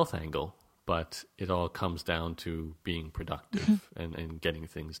from the health angle, but it all comes down to being productive and getting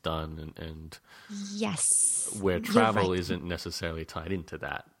things done, and yes, where travel isn't necessarily tied into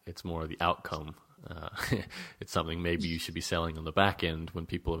that. It's more the outcome. It's something maybe you should be selling on the back end when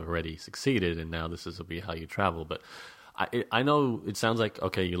people have already succeeded, and now this will be how you travel. But I know it sounds like,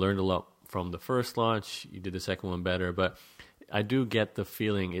 okay, you learned a lot from the first launch, you did the second one better, but I do get the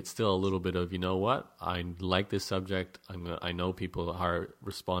feeling it's still a little bit of, I like this subject. I know people are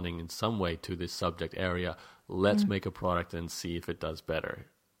responding in some way to this subject area. let's make a product and see if it does better.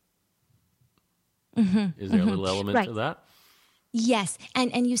 Is there a little element to that? Yes.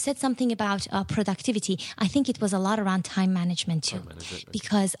 And you said something about productivity. I think it was a lot around time management too.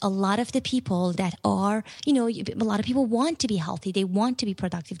 Because a lot of the people that are, a lot of people want to be healthy. They want to be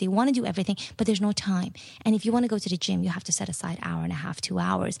productive. They want to do everything, but there's no time. And if you want to go to the gym, you have to set aside an hour and a half, 2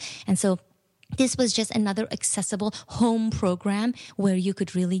 hours. And so this was just another accessible home program where you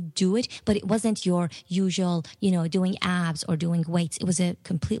could really do it, but it wasn't your usual, doing abs or doing weights. It was a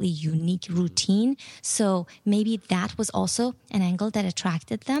completely unique routine. So maybe that was also an angle that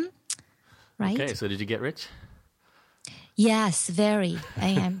attracted them, right? Okay, so did you get rich? Yes, very. I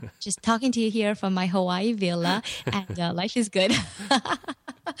am just talking to you here from my Hawaii villa, and life is good.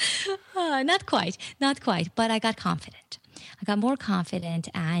 Not quite, but I got confident. I got more confident,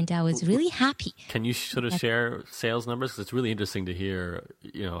 and I was really happy. Can you sort of share sales numbers? Because it's really interesting to hear,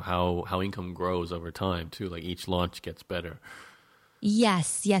 how income grows over time too. Like each launch gets better.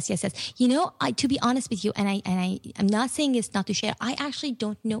 Yes. To be honest with you, and I'm not saying it's not to share. I actually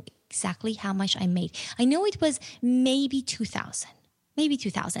don't know exactly how much I made. I know it was maybe $2,000.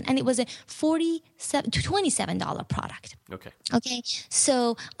 And it was a $27 product. Okay.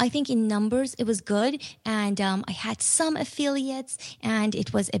 So I think in numbers, it was good. And I had some affiliates, and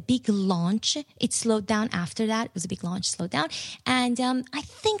it was a big launch. It slowed down after that. It was a big launch, slowed down. And I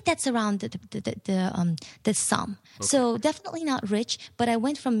think that's around the sum. Okay. So definitely not rich, but I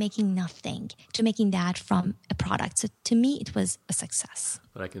went from making nothing to making that from a product. So to me, it was a success.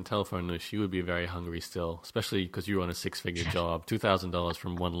 But I can tell, Farnoosh, you would be very hungry still, especially because you were on a 6-figure job. $2,000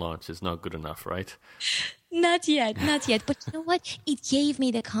 from one launch is not good enough, right? Not yet. But you know what? It gave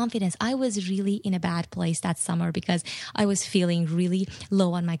me the confidence. I was really in a bad place that summer because I was feeling really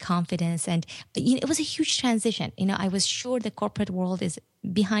low on my confidence. And it was a huge transition. I was sure the corporate world is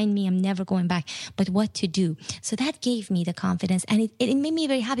behind me. I'm never going back. But what to do? So that gave me the confidence. And it made me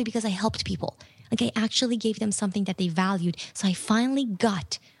very happy because I helped people. Like I actually gave them something that they valued. So I finally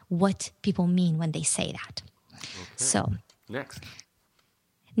got what people mean when they say that. Okay. So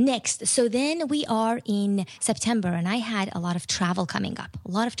Next. So then we are in September, and I had a lot of travel coming up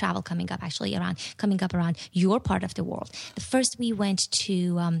actually coming up around your part of the world. The first we went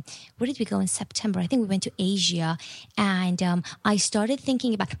to, where did we go in September? I think we went to Asia, and I started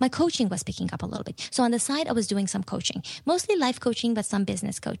thinking about, my coaching was picking up a little bit. So on the side, I was doing some coaching, mostly life coaching, but some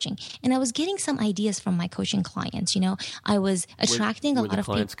business coaching. And I was getting some ideas from my coaching clients. I was attracting a lot of people. Were the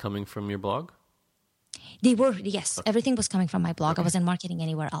clients coming from your blog? They were, yes. Everything was coming from my blog. I wasn't marketing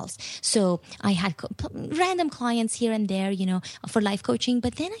anywhere else. So I had random clients here and there, for life coaching.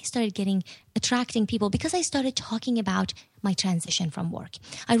 But then I started attracting people because I started talking about my transition from work.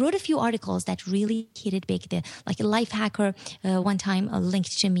 I wrote a few articles that really hit it big. Like a Life Hacker one time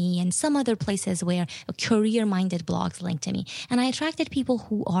linked to me, and some other places where career-minded blogs linked to me. And I attracted people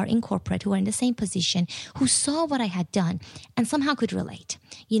who are in corporate, who are in the same position, who saw what I had done and somehow could relate.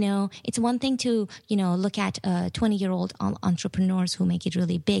 It's one thing to, look at 20-year-old entrepreneurs who make it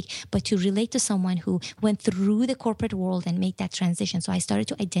really big, but to relate to someone who went through the corporate world and make that transition. So I started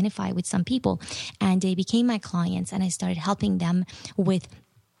to identify with some people, and they became my clients, and I started helping them with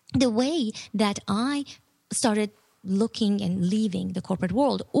the way that I started looking and leaving the corporate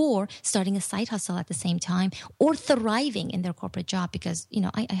world, or starting a side hustle at the same time, or thriving in their corporate job, because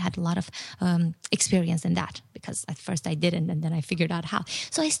I had a lot of experience in that, because at first I didn't, and then I figured out how.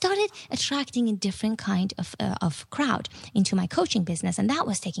 So I started attracting a different kind of crowd into my coaching business, and that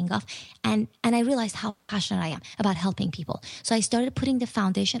was taking off. And I realized how passionate I am about helping people. So I started putting the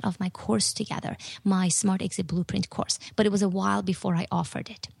foundation of my course together, my Smart Exit Blueprint course. But it was a while before I offered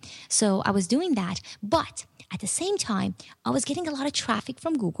it. So I was doing that, but at the same time, I was getting a lot of traffic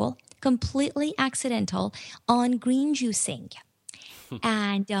from Google, completely accidental, on green juicing.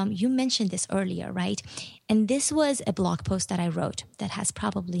 And you mentioned this earlier, right? And this was a blog post that I wrote that has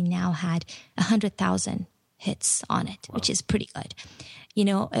probably now had 100,000 hits on it, wow, which is pretty good.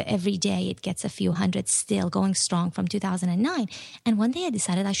 Every day it gets a few hundred, still going strong from 2009. And one day I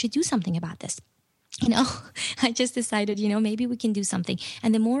decided I should do something about this. I just decided, maybe we can do something.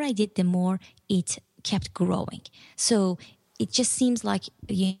 And the more I did, the more it kept growing. So it just seems like,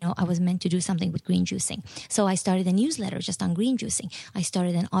 I was meant to do something with green juicing. So I started a newsletter just on green juicing. I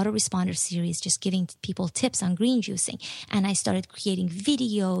started an autoresponder series just giving people tips on green juicing. And I started creating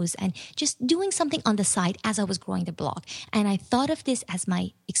videos and just doing something on the side as I was growing the blog. And I thought of this as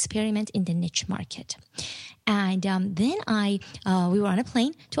my experiment in the niche market. And then we were on a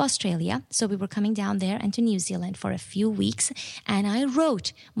plane to Australia. So we were coming down there and to New Zealand for a few weeks. And I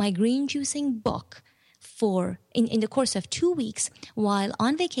wrote my green juicing book in the course of 2 weeks while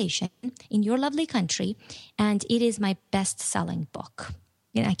on vacation in your lovely country, and it is my best-selling book.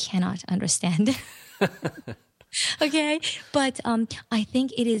 I cannot understand. Okay, but I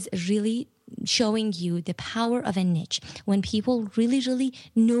think it is really showing you the power of a niche. When people really, really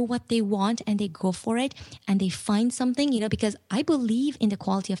know what they want and they go for it and they find something, because I believe in the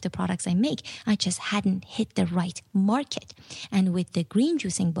quality of the products I make. I just hadn't hit the right market. And with the green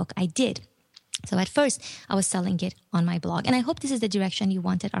juicing book, I did. So at first, I was selling it on my blog. And I hope this is the direction you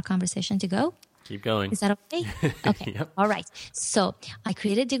wanted our conversation to go. Keep going. Is that okay? Okay. Yep. All right. So I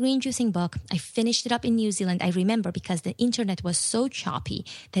created the green juicing book. I finished it up in New Zealand. I remember because the internet was so choppy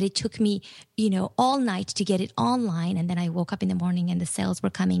that it took me, all night to get it online. And then I woke up in the morning and the sales were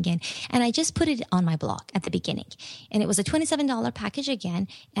coming in. And I just put it on my blog at the beginning. And it was a $27 package again.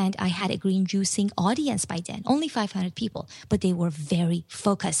 And I had a green juicing audience by then, only 500 people, but they were very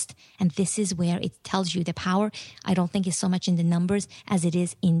focused. And this is where it tells you the power. I don't think is so much in the numbers as it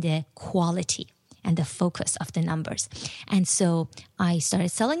is in the quality and the focus of the numbers. And so I started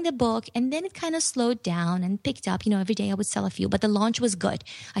selling the book, and then it kind of slowed down and picked up. Every day I would sell a few, but the launch was good.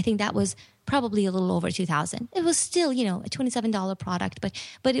 I think that was probably a little over 2,000. It was still, a $27 product,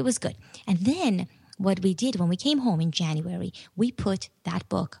 but it was good. And then what we did when we came home in January, we put that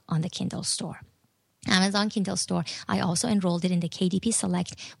book on the Kindle store. Amazon Kindle store. I also enrolled it in the KDP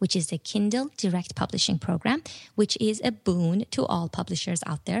Select, which is the Kindle Direct Publishing Program, which is a boon to all publishers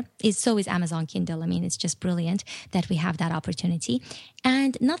out there. So is Amazon Kindle. I mean, it's just brilliant that we have that opportunity.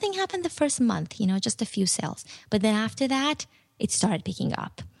 And nothing happened the first month, just a few sales. But then after that, it started picking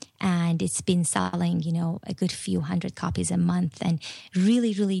up. And it's been selling, a good few hundred copies a month and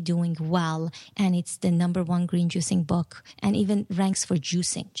really, really doing well. And it's the #1 green juicing book and even ranks for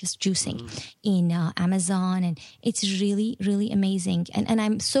juicing, just juicing in Amazon. And it's really, really amazing. And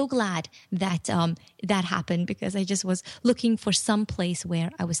I'm so glad that that happened, because I just was looking for some place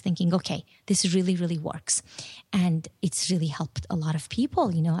where I was thinking, okay, this really, really works. And it's really helped a lot of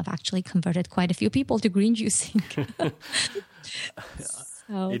people. I've actually converted quite a few people to green juicing.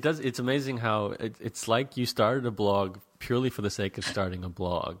 It does. It's amazing how it's like you started a blog purely for the sake of starting a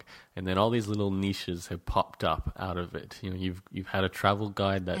blog, and then all these little niches have popped up out of it. You've had a travel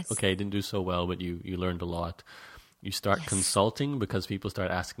guide that didn't do so well, but you learned a lot. You start consulting because people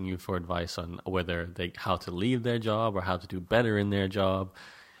start asking you for advice on how to leave their job or how to do better in their job.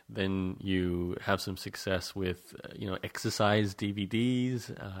 Then you have some success with, exercise DVDs,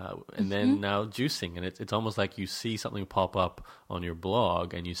 and then now juicing. And it's almost like you see something pop up on your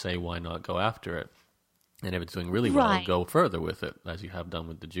blog and you say, why not go after it? And if it's doing really well, go further with it, as you have done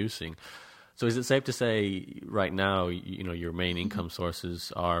with the juicing. So is it safe to say right now, your main income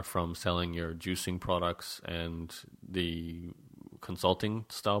sources are from selling your juicing products and the consulting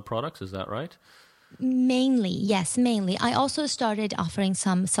style products? Is that right? Mainly, yes, mainly. I also started offering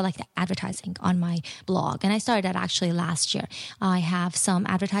some select advertising on my blog, and I started that actually last year. I have some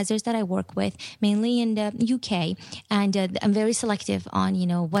advertisers that I work with, mainly in the UK, and I'm very selective on,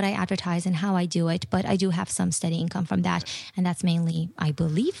 what I advertise and how I do it, but I do have some steady income from that, and that's mainly, I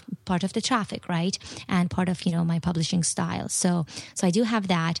believe, part of the traffic, right? And part of, my publishing style. So I do have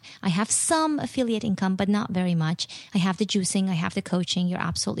that. I have some affiliate income, but not very much. I have the juicing, I have the coaching, you're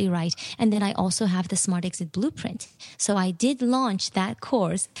absolutely right. And then I also have the Smart Exit Blueprint. So I did launch that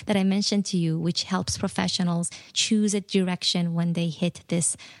course that I mentioned to you, which helps professionals choose a direction when they hit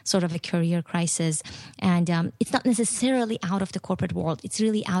this sort of a career crisis. And it's not necessarily out of the corporate world. It's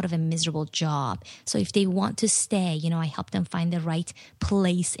really out of a miserable job. So if they want to stay, I help them find the right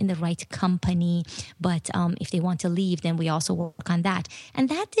place in the right company. But if they want to leave, then we also work on that. And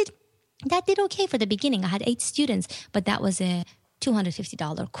that did okay for the beginning. I had 8 students, but that was a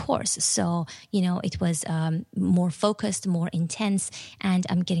 $250 course. So, it was more focused, more intense, and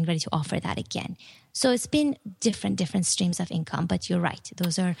I'm getting ready to offer that again. So it's been different streams of income, but you're right.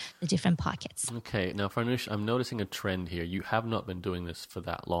 Those are the different pockets. Okay. Now, Farnoosh, I'm noticing a trend here. You have not been doing this for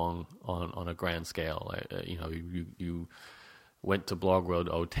that long on a grand scale. You went to Blog Road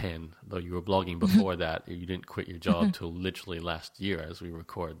 2010, though you were blogging before that. You didn't quit your job till literally last year as we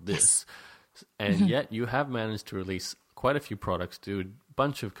record this. Yes. And yet you have managed to release quite a few products, do a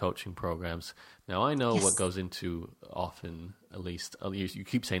bunch of coaching programs. Now, I know what goes into often, at least, you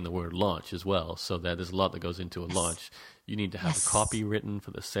keep saying the word launch as well, so that there's a lot that goes into a launch. You need to have a copy written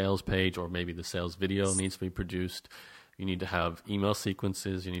for the sales page, or maybe the sales video needs to be produced. You need to have email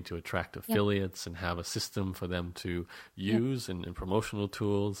sequences. You need to attract affiliates and have a system for them to use and promotional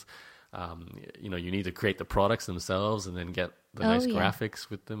tools. you need to create the products themselves and then get the nice graphics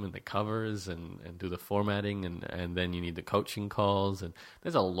with them and the covers and do the formatting and then you need the coaching calls, and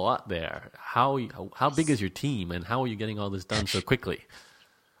there's a lot there. How big is your team, and how are you getting all this done so quickly?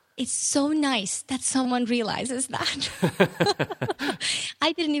 It's so nice that someone realizes that.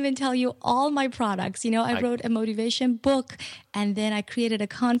 I didn't even tell you all my products. I wrote a motivation book, and then I created a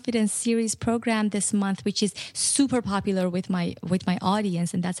confidence series program this month, which is super popular with my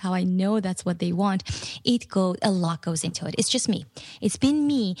audience, and that's how I know that's what they want. A lot goes into it. It's just me. It's been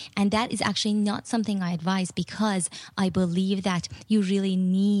me, and that is actually not something I advise, because I believe that you really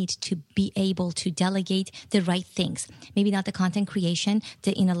need to be able to delegate the right things. Maybe not the content creation,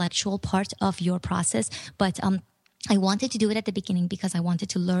 the intellectual part of your process, but I wanted to do it at the beginning because I wanted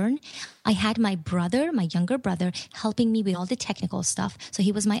to learn. I had my younger brother, helping me with all the technical stuff. So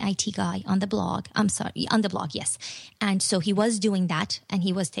he was my IT guy on the blog. Yes. And so he was doing that, and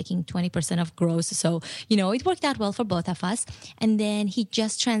he was taking 20% of gross. So, it worked out well for both of us. And then he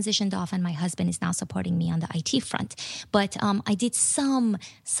just transitioned off, and my husband is now supporting me on the IT front. But I did some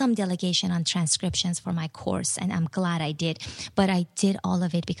delegation on transcriptions for my course, and I'm glad I did. But I did all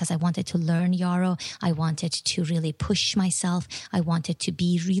of it because I wanted to learn Yarrow. I wanted to really push myself. I wanted to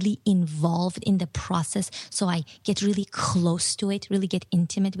be really involved in the process, so I get really close to it, really get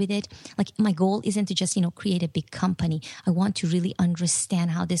intimate with it. Like, my goal isn't to just, create a big company. I want to really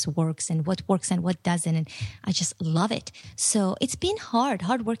understand how this works and what doesn't, and I just love it. So it's been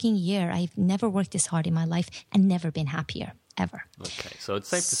hard-working year. I've never worked this hard in my life and never been happier, ever. Okay, so it's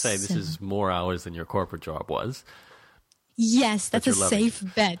safe to say this is more hours than your corporate job was. Yes, that's a safe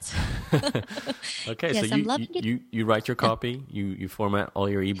bet. Okay, yes, so you write your copy, you format all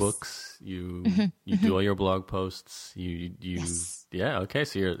your ebooks, you do all your blog posts, yes. Yeah, okay,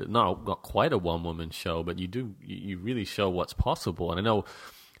 so you're not quite a one-woman show, but you really show what's possible. And I know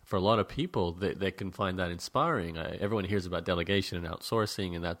for a lot of people, they can find that inspiring. Everyone hears about delegation and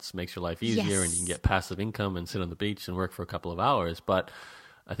outsourcing, and that makes your life easier, and you can get passive income and sit on the beach and work for a couple of hours, but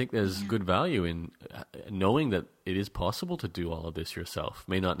I think there's good value in knowing that it is possible to do all of this yourself.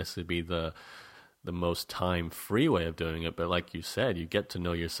 May not necessarily be the most time-free way of doing it, but like you said, you get to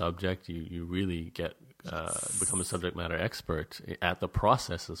know your subject. You really get become a subject matter expert at the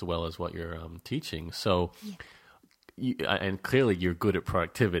process as well as what you're teaching. So, and clearly you're good at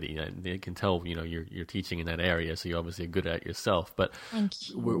productivity. You can tell, you're teaching in that area, so you're obviously good at it yourself. But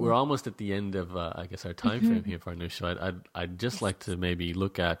we're almost at the end of, I guess, our time frame here, Farnoosh. So I'd just like to maybe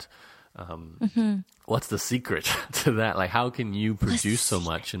look at what's the secret to that? Like, how can you produce so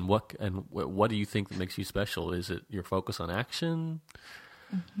much, and what do you think that makes you special? Is it your focus on action?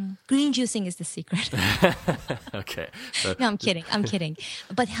 Green juicing is the secret. Okay. No, I'm kidding.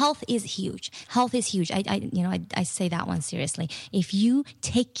 But health is huge. I say that one seriously. If you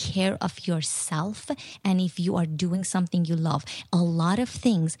take care of yourself, and if you are doing something you love, a lot of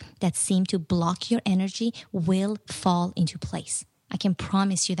things that seem to block your energy will fall into place. I can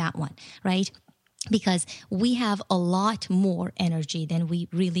promise you that one, right? Because we have a lot more energy than we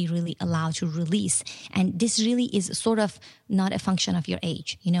really, really allow to release. And this really is sort of not a function of your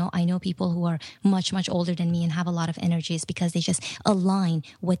age. I know people who are much, much older than me and have a lot of energies because they just align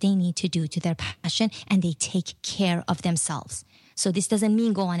what they need to do to their passion, and they take care of themselves. So this doesn't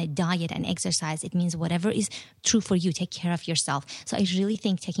mean go on a diet and exercise. It means whatever is true for you, take care of yourself. So I really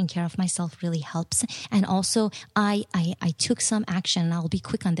think taking care of myself really helps. And also I took some action, and I'll be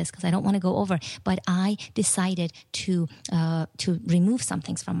quick on this because I don't want to go over, but I decided to remove some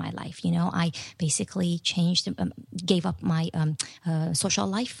things from my life. I basically gave up my social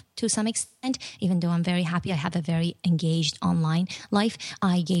life to some extent, even though I'm very happy. I have a very engaged online life.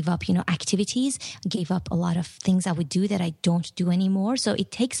 I gave up, activities, gave up a lot of things I would do that I don't do anymore. So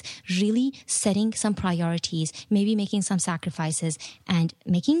it takes really setting some priorities, maybe making some sacrifices, and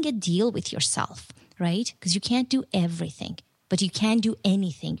making a deal with yourself, right? Because you can't do everything, but you can do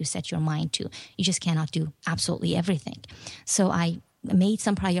anything you set your mind to. You just cannot do absolutely everything. So I made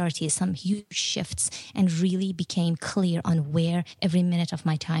some priorities, some huge shifts, and really became clear on where every minute of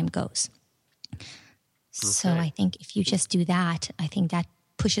my time goes. Okay. So I think if you just do that, I think that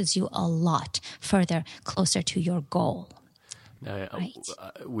pushes you a lot further closer to your goal. Right.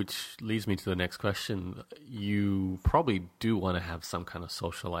 Which leads me to the next question. You probably do want to have some kind of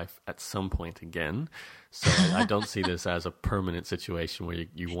social life at some point again. So I don't see this as a permanent situation where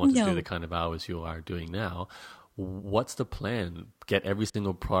you want to do the kind of hours you are doing now. What's the plan? Get every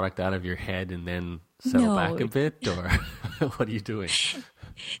single product out of your head and then settle back a bit? Or what are you doing?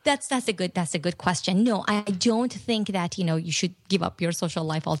 That's a good question. No, I don't think that, you should give up your social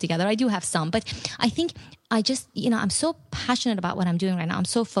life altogether. I do have some, but I think I just, I'm so passionate about what I'm doing right now. I'm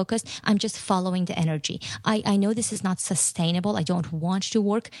so focused. I'm just following the energy. I know this is not sustainable. I don't want to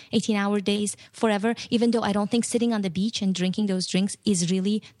work 18-hour days forever, even though I don't think sitting on the beach and drinking those drinks is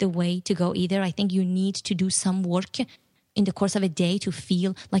really the way to go either. I think you need to do some work in the course of a day to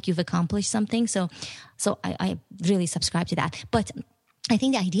feel like you've accomplished something. So I really subscribe to that. But I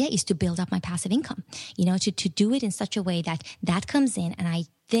think the idea is to build up my passive income, to do it in such a way that comes in and I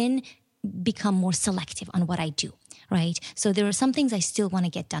then become more selective on what I do, right? So there are some things I still want to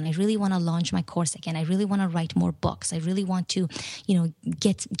get done. I really want to launch my course again. I really want to write more books. I really want to,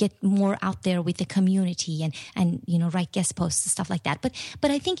 get more out there with the community and write guest posts and stuff like that. But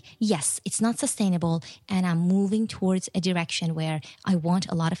I think, yes, it's not sustainable and I'm moving towards a direction where I want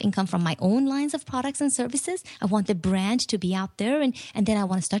a lot of income from my own lines of products and services. I want the brand to be out there and then I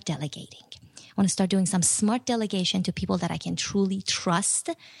want to start delegating. I want to start doing some smart delegation to people that I can truly trust.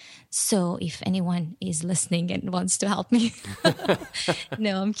 So if anyone is listening and wants to help me,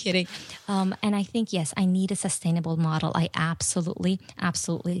 no, I'm kidding. And I think, yes, I need a sustainable model. I absolutely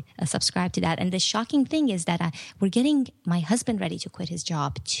subscribe to that. And the shocking thing is that we're getting my husband ready to quit his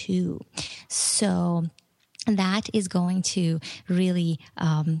job too. So that is going to really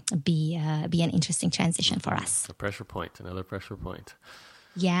be an interesting transition for us. Another pressure point.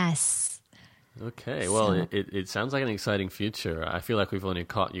 Yes. Okay, well, it sounds like an exciting future. I feel like we've only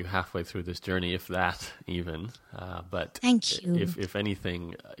caught you halfway through this journey, if that even. But thank you. If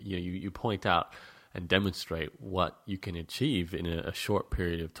anything, you point out and demonstrate what you can achieve in a short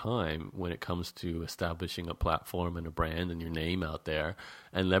period of time when it comes to establishing a platform and a brand and your name out there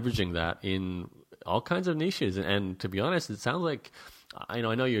and leveraging that in all kinds of niches. And to be honest, it sounds like I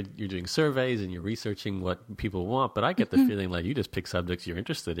know you're doing surveys and you're researching what people want, but I get the feeling like you just pick subjects you're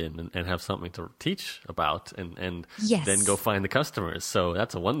interested in and have something to teach about and yes. Then go find the customers. So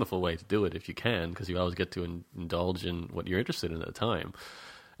that's a wonderful way to do it if you can, because you always get to indulge in what you're interested in at the time.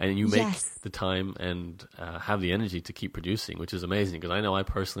 And you make the time and have the energy to keep producing, which is amazing, because I know I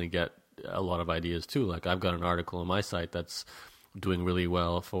personally get a lot of ideas too. Like I've got an article on my site that's doing really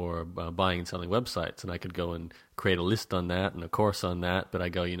well for buying and selling websites, and I could go and create a list on that and a course on that, but I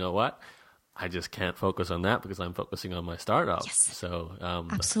go, you know what? I just can't focus on that because I'm focusing on my startup. Yes. So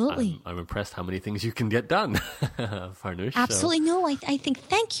absolutely. I'm impressed how many things you can get done, Farnoosh. Absolutely. So. No, I think,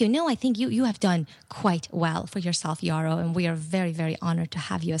 thank you. No, I think you have done quite well for yourself, Yaro, and we are very, very honored to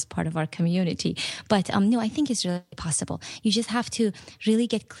have you as part of our community. But no, I think it's really possible. You just have to really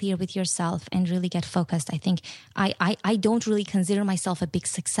get clear with yourself and really get focused. I think I don't really consider myself a big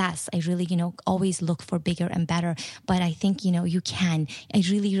success. I really, always look for bigger and better. But I think, you can. I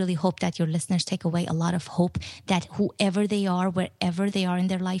really, really hope that your listeners take away a lot of hope that whoever they are, wherever they are in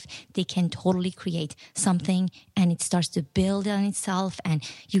their life, they can totally create something and it starts to build on itself and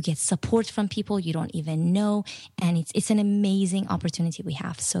you get support from people you don't even know. And it's an amazing opportunity we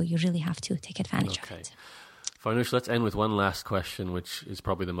have. So you really have to take advantage of it. Farnoosh, let's end with one last question, which is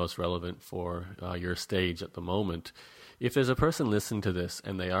probably the most relevant for your stage at the moment. If there's a person listening to this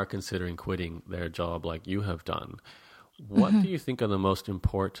and they are considering quitting their job like you have done, what do you think are the most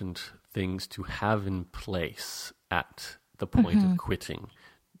important things to have in place at the point of quitting?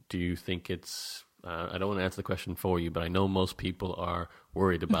 Do you think it's, I don't want to answer the question for you, but I know most people are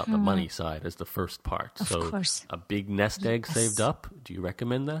worried about the money side as the first part. Of course. A big nest egg saved up, do you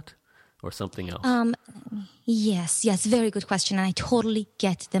recommend that? Or something else? Yes, very good question. And I totally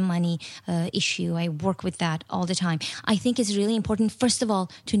get the money issue. I work with that all the time. I think it's really important, first of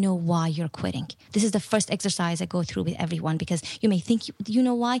all, to know why you're quitting. This is the first exercise I go through with everyone, because you may think you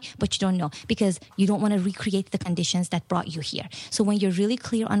know why, but you don't know, because you don't want to recreate the conditions that brought you here. So when you're really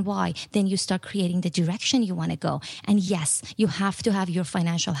clear on why, then you start creating the direction you want to go. And yes, you have to have your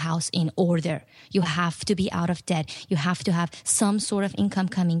financial house in order. You have to be out of debt. You have to have some sort of income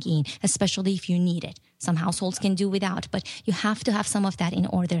coming in, especially if you need it. Some households can do without, but you have to have some of that in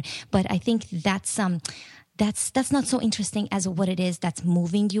order. But I think that's not so interesting as what it is that's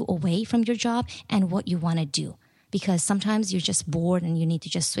moving you away from your job and what you want to do. Because sometimes you're just bored and you need to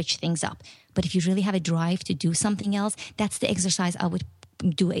just switch things up. But if you really have a drive to do something else, that's the exercise I would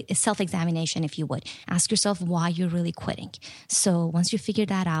do, a self-examination, if you would. Ask yourself why you're really quitting. So once you figure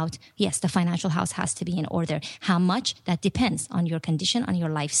that out, yes, the financial house has to be in order. How much? That depends on your condition, on your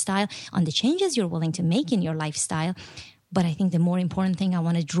lifestyle, on the changes you're willing to make in your lifestyle. But I think the more important thing I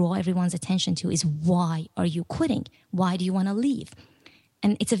want to draw everyone's attention to is, why are you quitting? Why do you want to leave?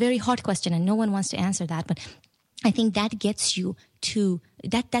 And it's a very hard question and no one wants to answer that. But I think that gets you to,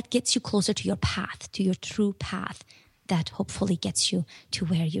 that gets you closer to your path, to your true path. that hopefully gets you to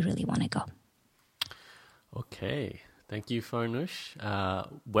where you really want to go. Okay. Thank you, Farnoosh.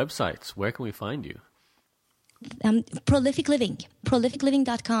 Websites, where can we find you? Prolific Living,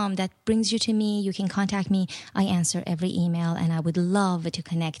 prolificliving.com. That brings you to me. You can contact me. I answer every email, and I would love to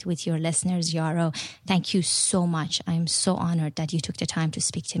connect with your listeners. Yaro, thank you so much. I'm so honored that you took the time to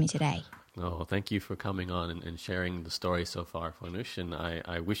speak to me today. Oh, thank you for coming on and sharing the story so far, Farnoosh. And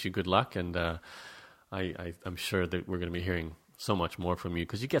I wish you good luck. And I'm sure that we're going to be hearing so much more from you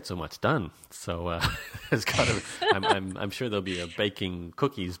because you get so much done. So it's got to. I'm sure there'll be a baking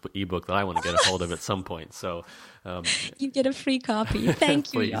cookies ebook that I want to get a hold of at some point. So you get a free copy.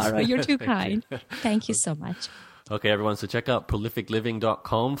 Thank you, Yara. You're too kind. Thank you so much. Okay, everyone. So check out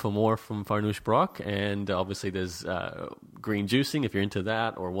prolificliving.com for more from Farnoosh Brock. And obviously there's green juicing if you're into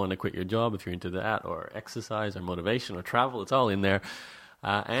that, or want to quit your job if you're into that, or exercise or motivation or travel. It's all in there.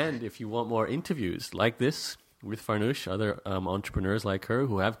 And if you want more interviews like this with Farnoosh, other entrepreneurs like her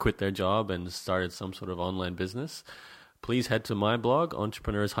who have quit their job and started some sort of online business, please head to my blog,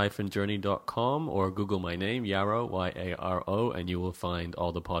 entrepreneurs-journey.com, or Google my name, Yaro, Y-A-R-O, and you will find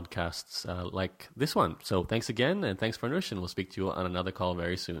all the podcasts like this one. So thanks again, and thanks, Farnoosh, and we'll speak to you on another call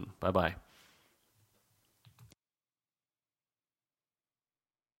very soon. Bye-bye.